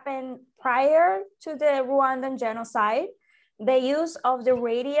what happened prior to the Rwandan genocide. The use of the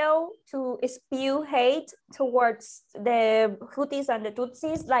radio to spew hate towards the Hutus and the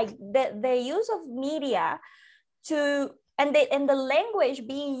Tutsis, like the use of media and the language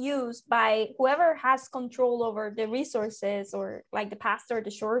being used by whoever has control over the resources, or like the pastor,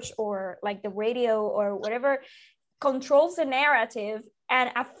 the church, or like the radio or whatever, controls the narrative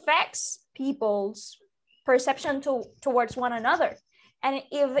and affects people's perception towards one another. And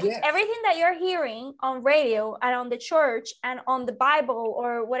if everything that you're hearing on radio and on the church and on the Bible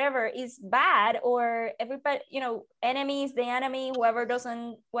or whatever is bad, or everybody, enemy is the enemy, whoever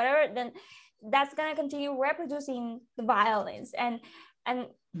doesn't, whatever, then that's going to continue reproducing the violence. And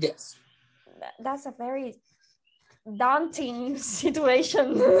yes, that's a very daunting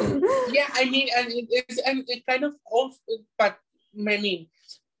situation. Yeah, I mean, and it kind of also, but I mean,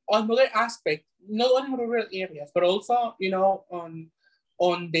 another aspect, not only rural areas, but also,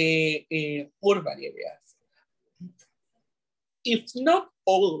 on the urban areas. If not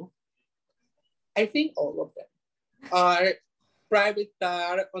all, I think all of them are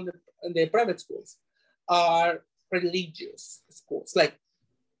on the private schools are religious schools, like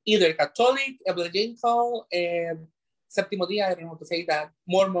either Catholic, Evangelical, Séptimo Día, I don't know how to say that,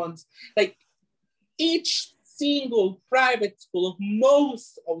 Mormons, like each single private school,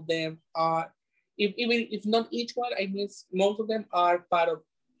 most of them are, even if not each one, I mean, most of them are part of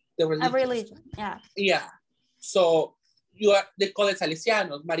the religion. A religion, yeah. Yeah. So they call it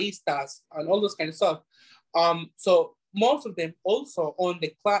Salesianos, Maristas, and all those kind of stuff. So most of them also on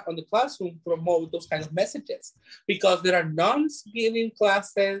the classroom promote those kind of messages, because there are nuns giving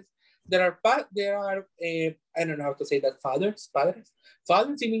classes. There are I don't know how to say that, fathers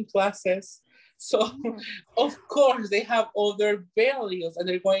giving classes. So of course they have other values, and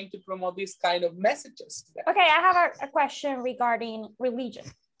they're going to promote these kind of messages. Okay, I have a question regarding religion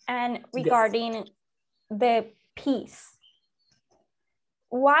and regarding yes. the peace.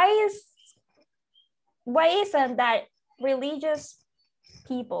 Why isn't that religious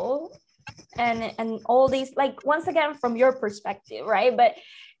people and all these, like, once again from your perspective, right, but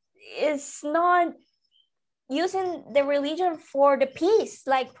it's not using the religion for the peace,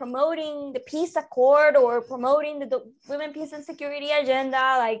 like promoting the peace accord or promoting the women, peace and security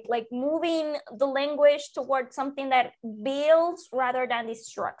agenda, like moving the language towards something that builds rather than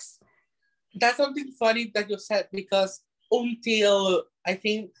destructs? That's something funny that you said, because until I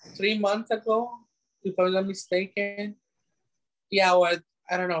think 3 months ago, if I'm not mistaken, yeah, or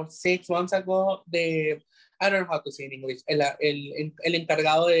I don't know, 6 months ago, I don't know how to say in English, el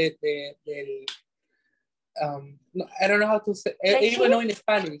encargado del I don't know how to say, even know in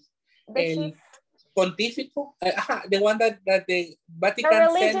Spanish, el pontífico, the one that the Vatican the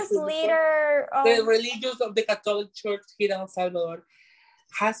religious leader the religious of the Catholic Church here in El Salvador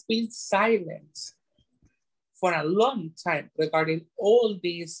has been silent for a long time regarding all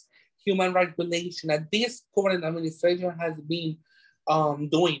these human rights violations that this current administration has been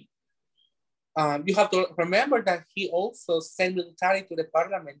doing. You have to remember that he also sent military to the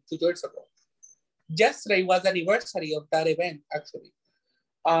parliament 2 years ago. Yesterday was the anniversary of that event, actually.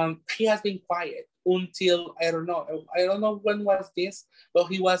 He has been quiet until, I don't know when was this, but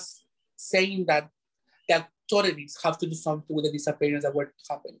he was saying that the authorities have to do something with the disappearances that were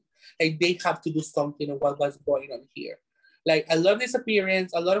happening. Like they have to do something of what was going on here. Like a lot of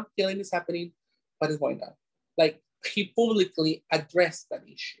disappearance, a lot of killing is happening. What is going on? Like he publicly addressed that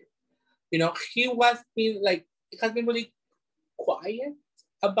issue. He has been really quiet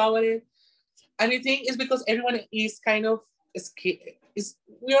about it. And I think it's because everyone is kind of scared.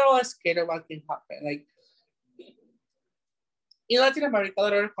 We are all scared of what can happen. Like in Latin America, a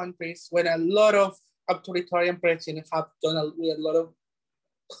lot of other countries, when a lot of authoritarian presidents have done a lot of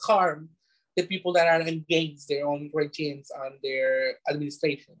harm the people that are against their own regimes and their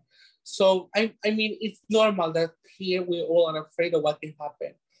administration. So I mean, it's normal that here we all are afraid of what can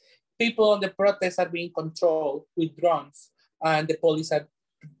happen. People on the protests are being controlled with drones, and the police are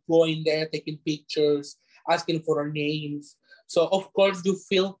going there, taking pictures, asking for our names. So of course you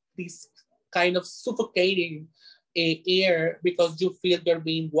feel this kind of suffocating air because you feel you're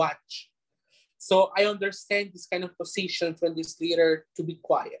being watched. So I understand this kind of position from this leader to be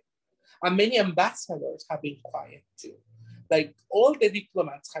quiet. And many ambassadors have been quiet too. Like all the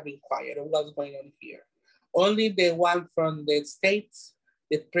diplomats have been quiet on what's going on here. Only the one from the States,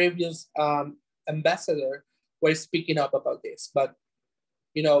 the previous ambassador, were speaking up about this. But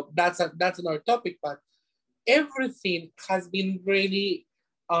that's another topic. But everything has been really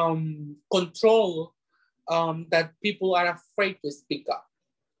controlled, that people are afraid to speak up.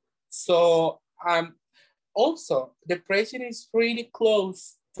 So also the president is really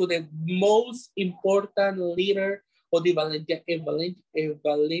close to the most important leader of the evangelic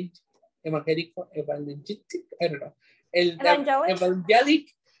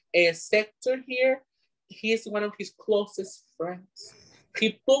sector here. He is one of his closest friends.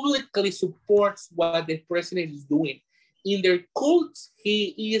 He publicly supports what the president is doing. In their cults,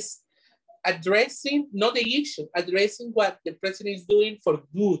 he is addressing, not the issue, addressing what the president is doing for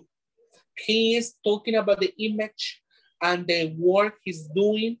good. He is talking about the image and the work he's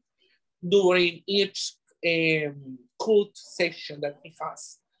doing during each cult session that he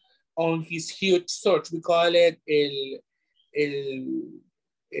has on his huge church. We call it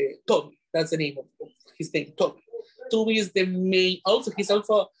Toby. That's the name of his name, Toby. Toby is the main, he's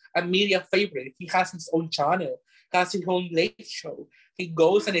also a media favorite. He has his own channel, has his own late show. He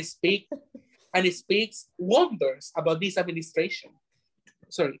goes and speaks wonders about this administration.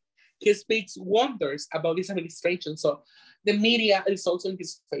 Sorry. he speaks wonders about this administration. So the media is also in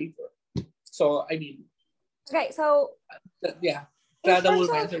his favor. So I mean, okay, so yeah, in that terms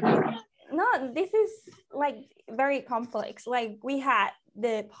will of, answer. no, this is like very complex. Like we had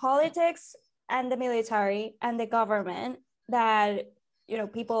the politics and the military and the government that, you know,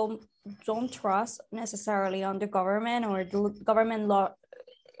 people don't trust necessarily on the government, or the government law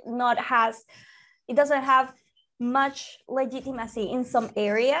not has, it doesn't have much legitimacy in some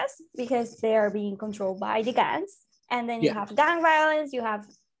areas because they are being controlled by the gangs. And then you have gang violence, you have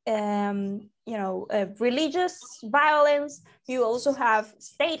you know, religious violence, you also have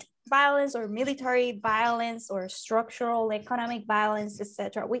state violence or military violence or structural economic violence,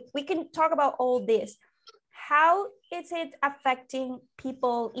 etc. We can talk about all this. How is it affecting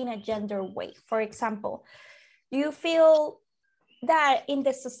people in a gender way? For example, do you feel that in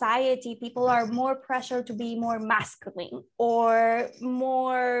the society people are more pressured to be more masculine or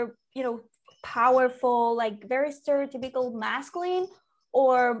more, you know, powerful, like very stereotypical masculine,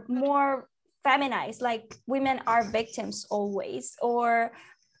 or more feminized, like women are victims always? Or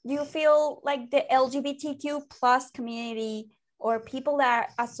do you feel like the LGBTQ plus community or people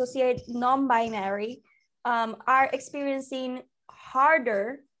that associate non-binary are experiencing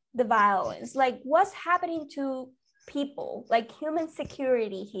harder the violence? Like what's happening to people, like human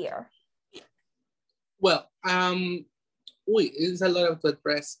security here? Well, it's a lot of good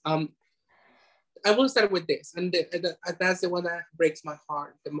press. I will start with this, and that's the one that breaks my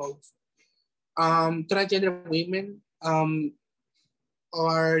heart the most. Transgender women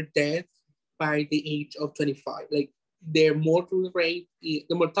are dead by the age of 25. Like their mortality rate,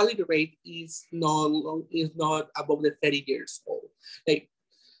 the mortality rate is not above the 30 years old. Like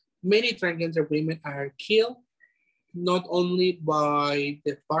many transgender women are killed not only by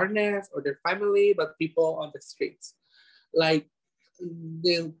their partners or their family, but people on the streets. Like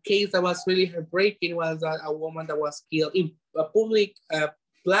the case that was really heartbreaking was a woman that was killed in a public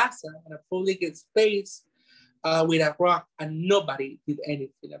plaza, in a public space, with a rock, and nobody did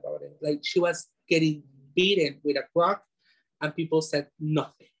anything about it. Like she was getting beaten with a rock, and people said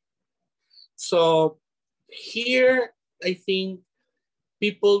nothing. So here, I think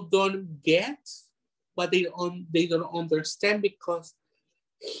people don't get, but they don't understand, because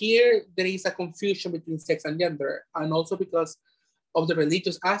here there is a confusion between sex and gender, and also because of the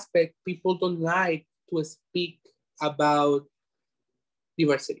religious aspect, people don't like to speak about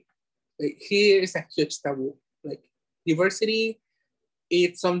diversity. Like, here is a huge taboo. Like diversity,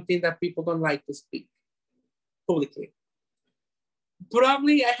 it's something that people don't like to speak publicly.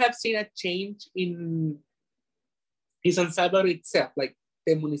 Probably I have seen a change in San Salvador itself, like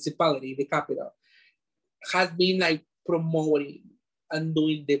the municipality, the capital, has been like promoting and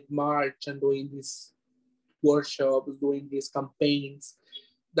doing the march and doing these workshops, doing these campaigns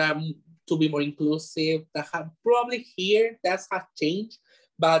that to be more inclusive. That have probably here that has changed,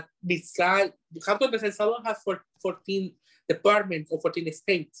 but besides, you have to understand, Salvador has 14 departments or 14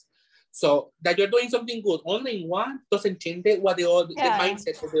 states. So that you're doing something good only in one doesn't change the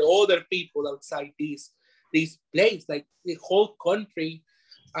mindset of the other people outside this place. Like the whole country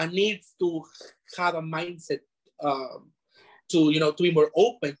needs to have a mindset to be more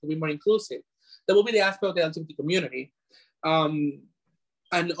open, to be more inclusive. That will be the aspect of the LGBT community.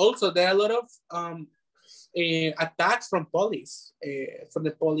 And also there are a lot of attacks from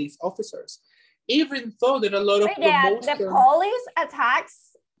the police officers. Even though there are a lot of promotions. The police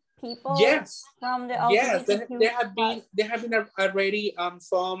attacks people. Yes. From the LGBTQ. Yes, there have been already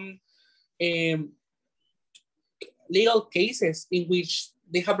some legal cases in which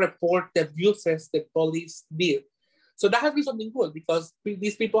they have reported the abuses the police did. So that has been something good, because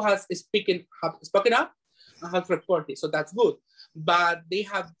these people have spoken up and have reported. So that's good. But they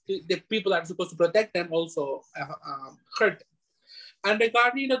have the people that are supposed to protect them also hurt them. And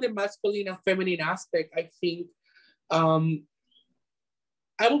regarding the masculine and feminine aspect, I think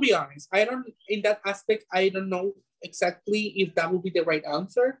I will be honest. In that aspect, I don't know exactly if that will be the right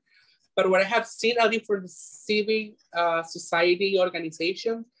answer. But what I have seen at different civil society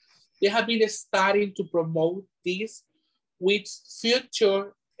organizations, they have been starting to promote this with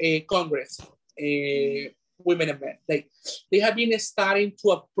future Congress, women and men. Like they have been starting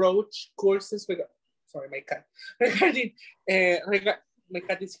to approach courses. Sorry, my cat. Regarding my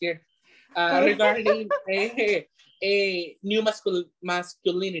cat is here. Regarding new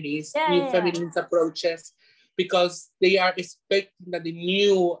masculinities, new feminine approaches, because they are expecting that the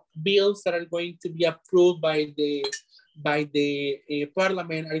new bills that are going to be approved by the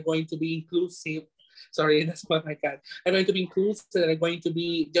parliament are going to be inclusive. Sorry, that's not my cat. Are going to be inclusive, are going to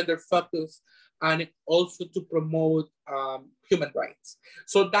be gender focused, and also to promote human rights.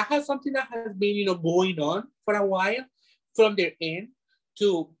 So that has something that has been, going on for a while from their end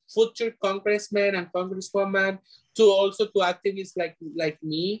to future congressmen and congresswomen, to also to activists like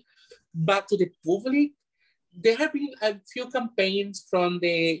me, but to the public. There have been a few campaigns from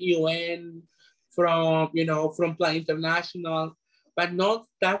the UN, from Plan International, but not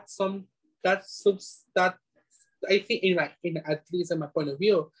that that I think in at least in my point of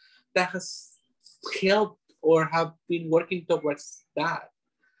view, that has helped or have been working towards that.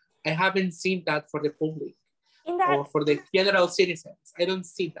 I haven't seen that for the public or for the general citizens. I don't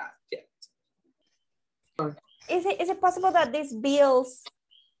see that yet. Is it possible that these bills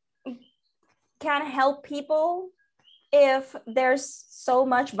can help people if there's so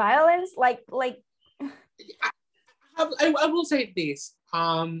much violence? Like I will say this.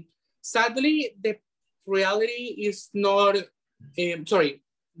 Sadly, the reality is not. Sorry,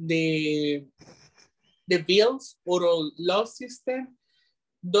 the bills or law system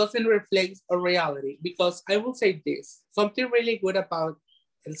doesn't reflect a reality, because I will say this, something really good about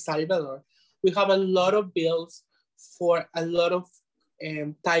El Salvador, we have a lot of bills for a lot of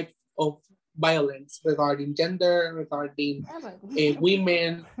types of violence regarding gender, regarding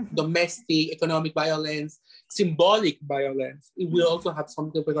women, domestic, economic violence, symbolic violence. We also have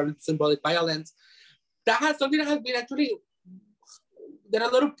something regarding symbolic violence. That has something that has been actually, there are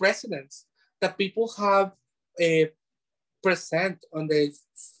a lot of precedents that people have present on the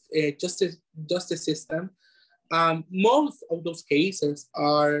justice system. Most of those cases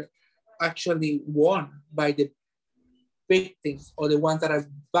are actually won by the victims or the ones that are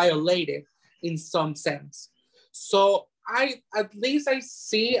violated in some sense. So at least I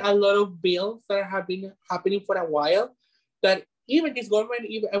see a lot of bills that have been happening for a while, that even this government,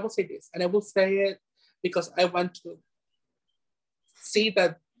 I will say this, and I will say it because I want to see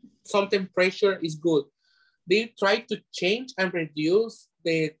that something pressure is good. They try to change and reduce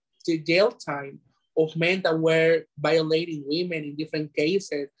the jail time of men that were violating women in different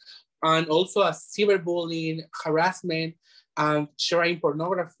cases, and also a cyberbullying, harassment, and sharing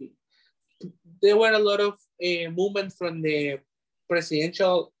pornography. There were a lot of movements from the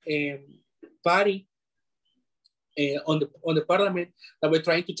presidential party on the parliament that were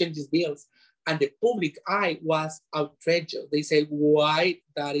trying to change these bills, and the public eye was outraged. They said, why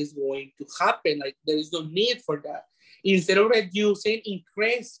that is going to happen? Like, there is no need for that. Instead of reducing,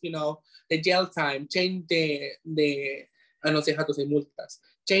 increase, the jail time, change the I don't say how to say multas,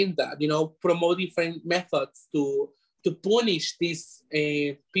 change that, promote different methods to punish these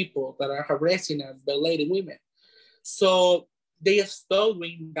people that are harassing and violating women. So they stopped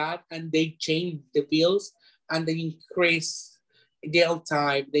doing that, and they changed the bills, and they increase jail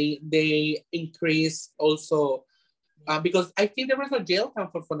time. They increase also because I think there was no jail time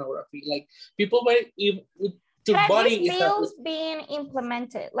for pornography. Like, people were to body these bills being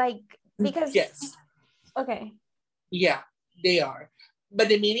implemented, like, because yes, okay, yeah, they are. But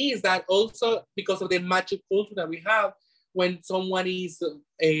the meaning is that also because of the macho culture that we have, when someone is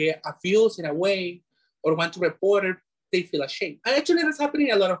abused in a way or want to report it, they feel ashamed. And actually, that's happening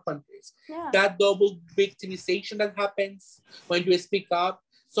in a lot of countries. Yeah. That double victimization that happens when you speak up.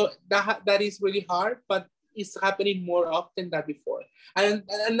 So that is really hard, but it's happening more often than before. And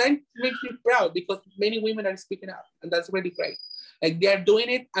that makes me proud, because many women are speaking up, and that's really great. Like, they are doing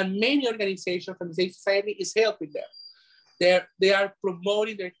it, and many organizations from the civil society is helping them. They are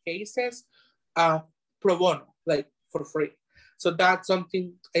promoting their cases pro bono, like for free. So that's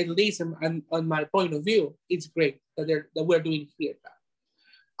something, at least on my point of view, it's great that we're doing here.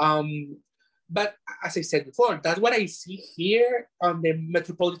 But as I said before, that's what I see here on the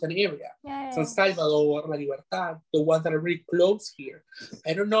metropolitan area. Yeah. San Salvador, La Libertad, the ones that are really close here.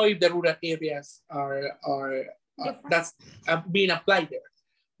 I don't know if the rural areas are that's being applied there,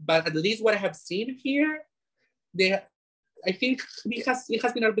 but at least what I have seen here, I think it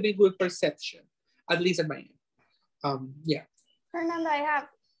has been a really good perception, at least in my end. Yeah. Fernanda, I have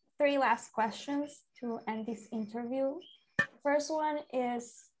 3 last questions to end this interview. First one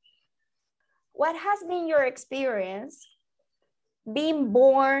is, what has been your experience being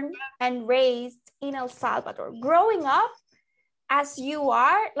born and raised in El Salvador? Growing up as you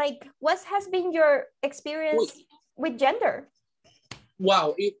are, like, what has been your experience with gender?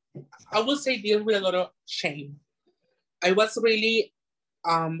 Wow, I would say deal with a lot of shame. I was really,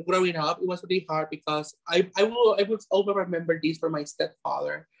 growing up, it was really hard because I would always remember this from my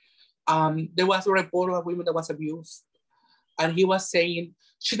stepfather. There was a report of a woman that was abused, and he was saying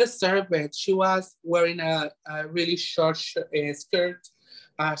she deserved it. She was wearing a really short skirt.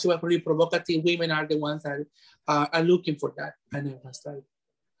 She was really provocative. Women are the ones that are looking for that. And I was like,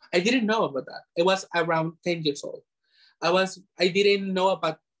 I didn't know about that. I was around 10 years old. I didn't know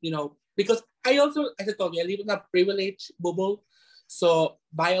about, because I also, as I told you, I live in a privileged bubble. So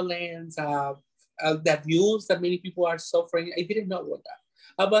violence, the abuse that many people are suffering, I didn't know about that.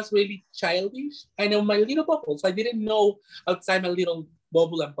 I was really childish. I know my little bubble, so I didn't know outside my little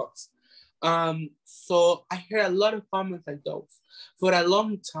bubble and box. So I heard a lot of comments like those. For a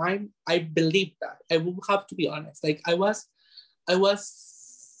long time, I believed that. I will have to be honest. Like I was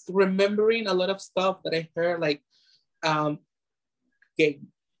remembering a lot of stuff that I heard, like gay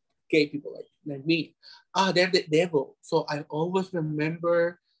people like me. They're the devil. So I always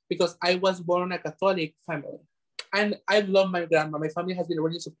remember, because I was born in a Catholic family. And I love my grandma. My family has been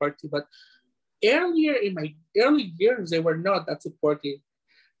really supportive, but earlier in my early years, they were not that supportive.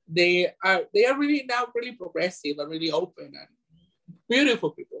 They are really now really progressive and really open and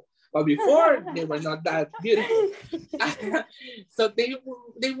beautiful people. But before, they were not that beautiful. So they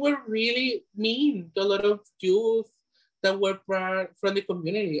were really mean to a lot of youth that were from the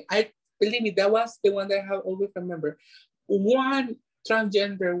community. I believe me, that was the one that I have always remember. One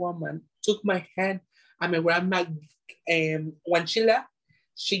transgender woman took my hand, and my grandma, when she left,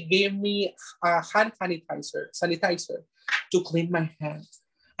 she gave me a hand sanitizer to clean my hands.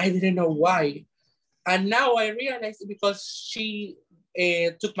 I didn't know why. And now I realize it because she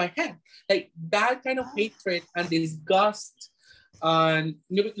took my hand. Like that kind of hatred and disgust, and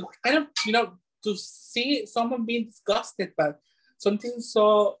kind of, to see someone being disgusted by something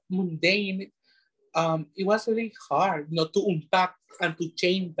so mundane, it was really hard, to unpack and to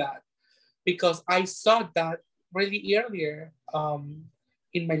change that, because I saw that really earlier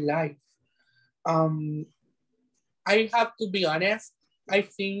in my life. Um, I have to be honest. I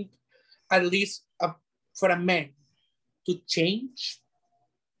think at least for a man to change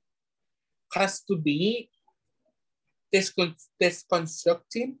has to be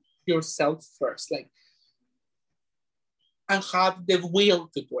disconstructing yourself first, like, and have the will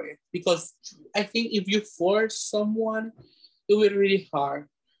to do it. Because I think if you force someone, it will be really hard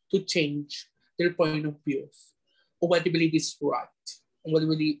to change their point of view or what they believe is right and what they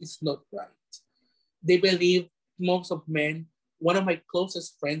believe is not right. They believe, most of men, one of my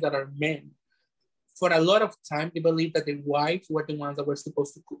closest friends that are men, for a lot of time, they believe that the wives were the ones that were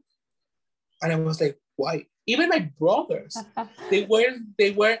supposed to cook. And I was like, why? Even my brothers, they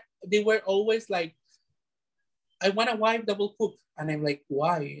were always like, I want a wife that will cook. And I'm like,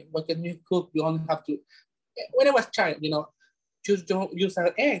 why? What can you cook? You only have to, when I was a child, just don't use an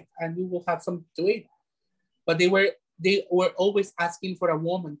egg and you will have something to eat. But they were always asking for a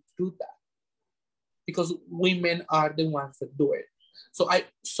woman to do that, because women are the ones that do it. So I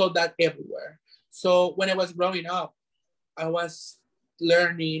saw that everywhere. So when I was growing up, I was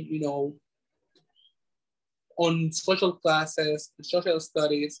learning, on social classes, social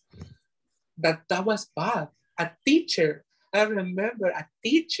studies, that was bad. A teacher, I remember a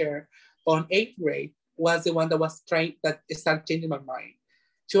teacher on 8th grade was the one that started changing my mind.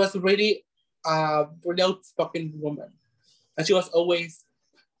 She was really outspoken woman. And she was always,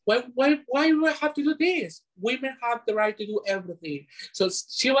 why do I have to do this? Women have the right to do everything. So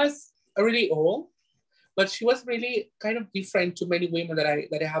she was really old, but she was really kind of different to many women that I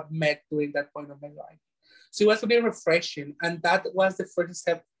have met during that point of my life. She was really refreshing, and that was the first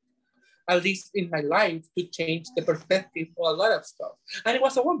step, at least in my life, to change the perspective for a lot of stuff. And it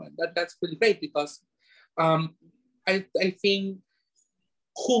was a woman. That's really great, because I think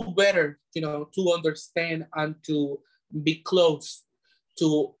who better, to understand and to be close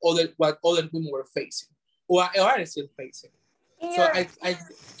to what other women were facing or are still facing.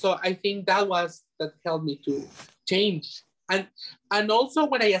 So I think that helped me to change. And also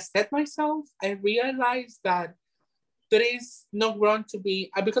when I accept myself, I realized that there is no wrong to be,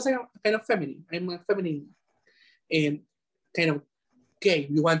 because I am kind of feminine. I'm a feminine and kind of gay.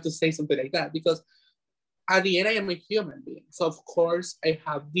 You want to say something like that, because at the end I am a human being. So of course I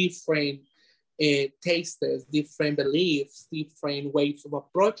have different tastes, different beliefs, different ways of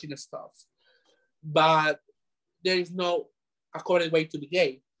approaching stuff. But there is no accorded way to be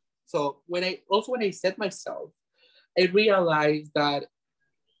gay. So when I set myself, I realized that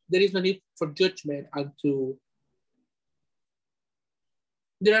there is no need for judgment, and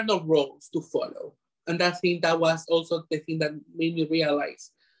there are no rules to follow. And I think that was also the thing that made me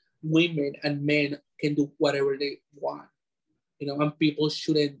realize women and men can do whatever they want, and people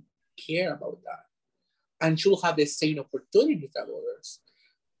shouldn't care about that and should have the same opportunities as others.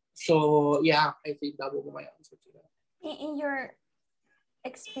 So yeah, I think that will be my answer to that. In your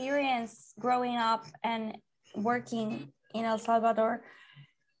experience growing up and working in El Salvador,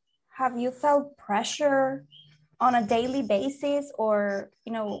 have you felt pressure on a daily basis, or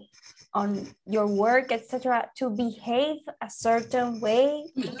on your work, etc., to behave a certain way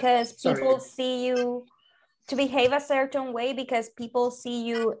because people see you to behave a certain way because people see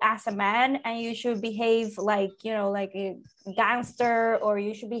you as a man, and you should behave like like a gangster, or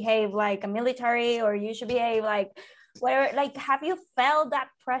you should behave like a military, or you should behave like whatever? Like, have you felt that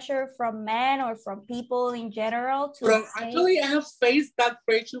pressure from men or from people in general to Actually, I have faced that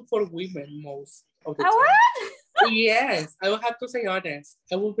pressure for women most of the time. What? Yes, I will have to say honest.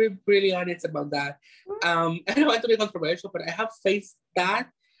 I will be really honest about that. I don't want to be controversial, but I have faced that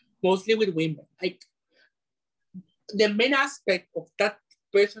mostly with women. Like, the main aspect of that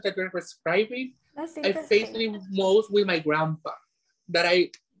person that you're describing, I faced it most with my grandpa. That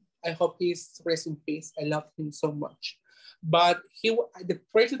I hope he's rest in peace. I love him so much. But the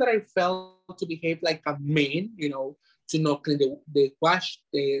pressure that I felt to behave like a man, to not clean the wash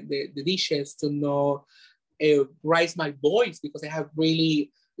the dishes, to not raise my voice because I have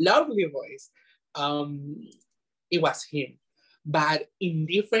really lovely voice. It was him. But in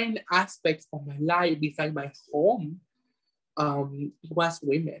different aspects of my life, besides my home, it was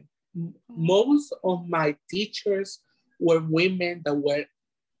women. Most of my teachers were women that were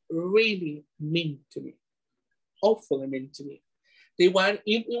really mean to me, awfully mean to me. One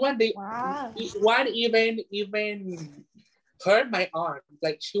even hurt my arm.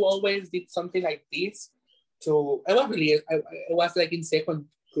 Like, she always did something like this. So I was like in second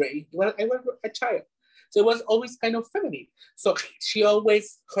grade. Well, I was a child. So it was always kind of feminine. So she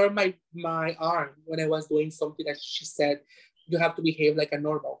always hurt my arm when I was doing something that she said, you have to behave like a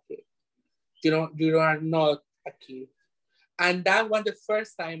normal kid. You are not a kid. And that was the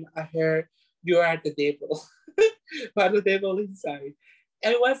first time I heard you are the devil. But the devil inside.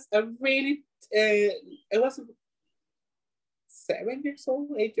 And it was a really, I was 7 years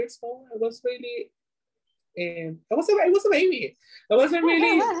old, 8 years old. I was really, I was a baby. I wasn't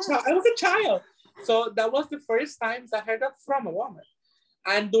really, I was a child. So that was the first time I heard that from a woman.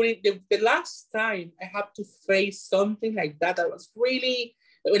 And during the last time I had to face something like that, that was really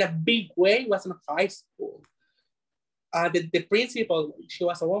in a big way, was in high school. The principal, she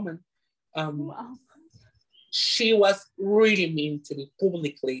was a woman. Wow. She was really mean to me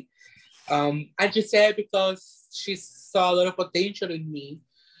publicly. And she said because she saw a lot of potential in me.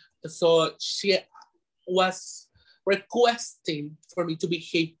 So she was requesting for me to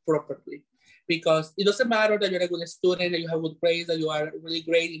behave properly. Because it doesn't matter that you're a good student, that you have good grades, that you are really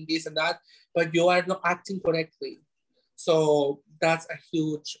great in this and that, but you are not acting correctly. So that's a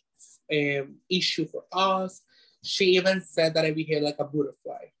huge issue for us. She even said that I behave like a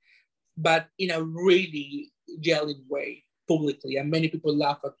butterfly, but in a really yelling way publicly, and many people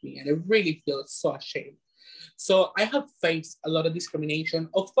laugh at me, and I really feel so ashamed. So I have faced a lot of discrimination,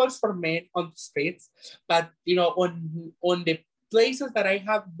 of course, for men on the streets, but on the places that I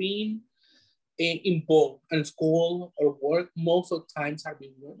have been involved in school or work, most of the times have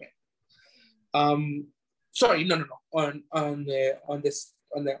been women. Sorry, no.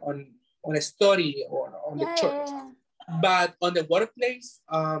 On a study or on the church, but on the workplace,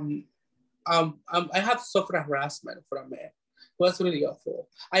 I have suffered harassment from men. It was really awful.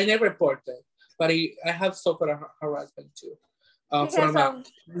 I never reported, but I have suffered harassment too from a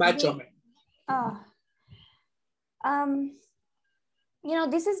macho man.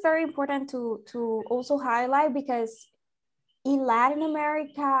 This is very important to also highlight, because in Latin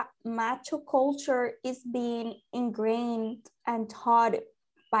America, macho culture is being ingrained and taught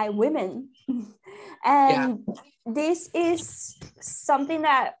by women. And this is something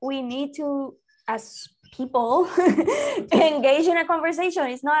that we need to, as people, engage in a conversation.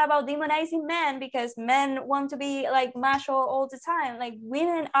 It's not about demonizing men because men want to be like macho all the time. Like,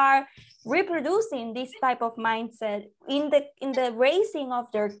 women are reproducing this type of mindset in the raising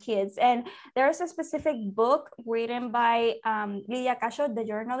of their kids. And there's a specific book written by Lidia Cacho, the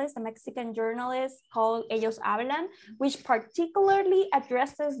journalist, the Mexican journalist, called Ellos Hablan, which particularly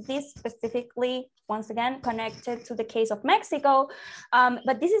addresses this specifically, once again connected to the case of Mexico.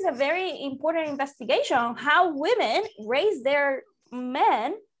 But this is a very important investigation on how women raise their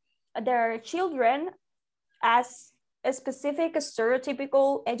children as a specific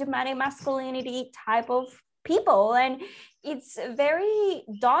stereotypical hegemonic masculinity type of people. And it's very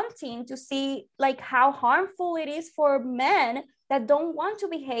daunting to see like how harmful it is for men that don't want to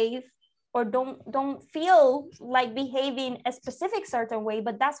behave or don't feel like behaving a specific certain way,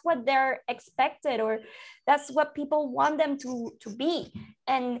 but that's what they're expected, or that's what people want them to be.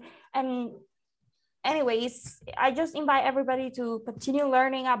 And anyways, I just invite everybody to continue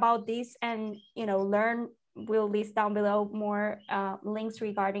learning about this and learn will list down below more links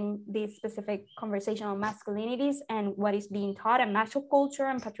regarding this specific conversation on masculinities and what is being taught and macho culture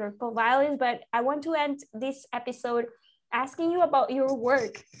and patriarchal violence. But I want to end this episode asking you about your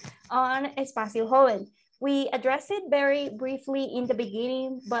work on Espacio Joven. We addressed it very briefly in the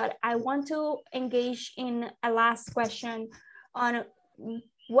beginning, but I want to engage in a last question on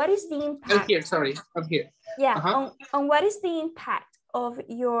what is the impact? I'm here. Yeah, on what is the impact of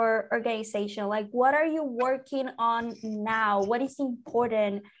your organization? Like, what are you working on now? What is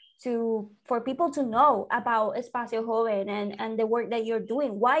important for people to know about Espacio Joven and the work that you're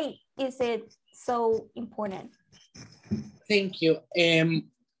doing? Why is it so important? Thank you.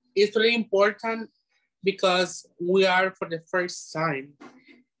 It's really important because we are for the first time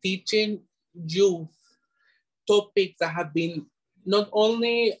teaching youth topics that have been not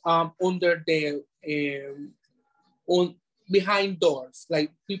only under the behind doors,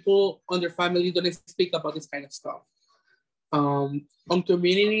 like people on their family don't speak about this kind of stuff. On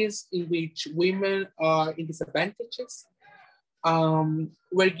communities in which women are in disadvantages,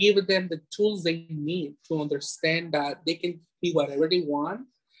 we're giving them the tools they need to understand that they can be whatever they want.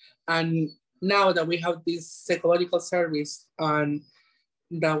 And now that we have this psychological service and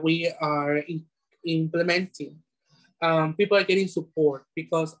that we are implementing, people are getting support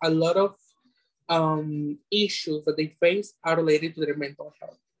because a lot of issues that they face are related to their mental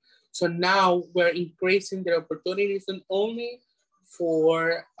health. So now we're increasing their opportunities not only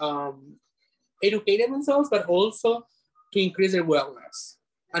for educating themselves, but also to increase their wellness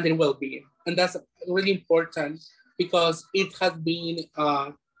and their well-being. And that's really important because it has been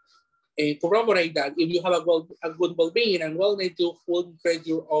corroborate that if you have a good well-being and wellness, you will increase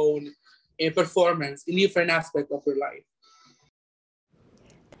your own performance in different aspects of your life.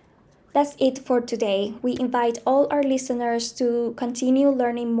 That's it for today. We invite all our listeners to continue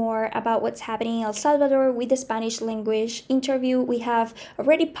learning more about what's happening in El Salvador with the Spanish language interview we have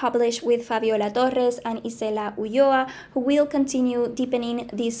already published with Fabiola Torres and Isela Ulloa, who will continue deepening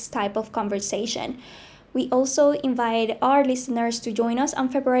this type of conversation. We also invite our listeners to join us on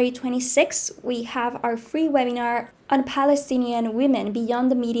February 26th. We have our free webinar on Palestinian women beyond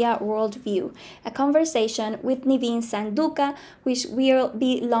the media worldview, a conversation with Niveen Sanduka, which will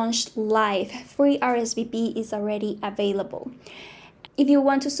be launched live. Free RSVP is already available. If you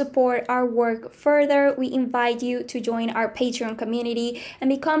want to support our work further, we invite you to join our Patreon community and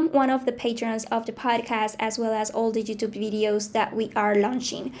become one of the patrons of the podcast, as well as all the YouTube videos that we are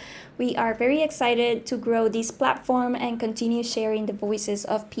launching. We are very excited to grow this platform and continue sharing the voices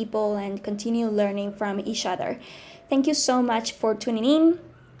of people and continue learning from each other. Thank you so much for tuning in.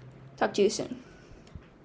 Talk to you soon.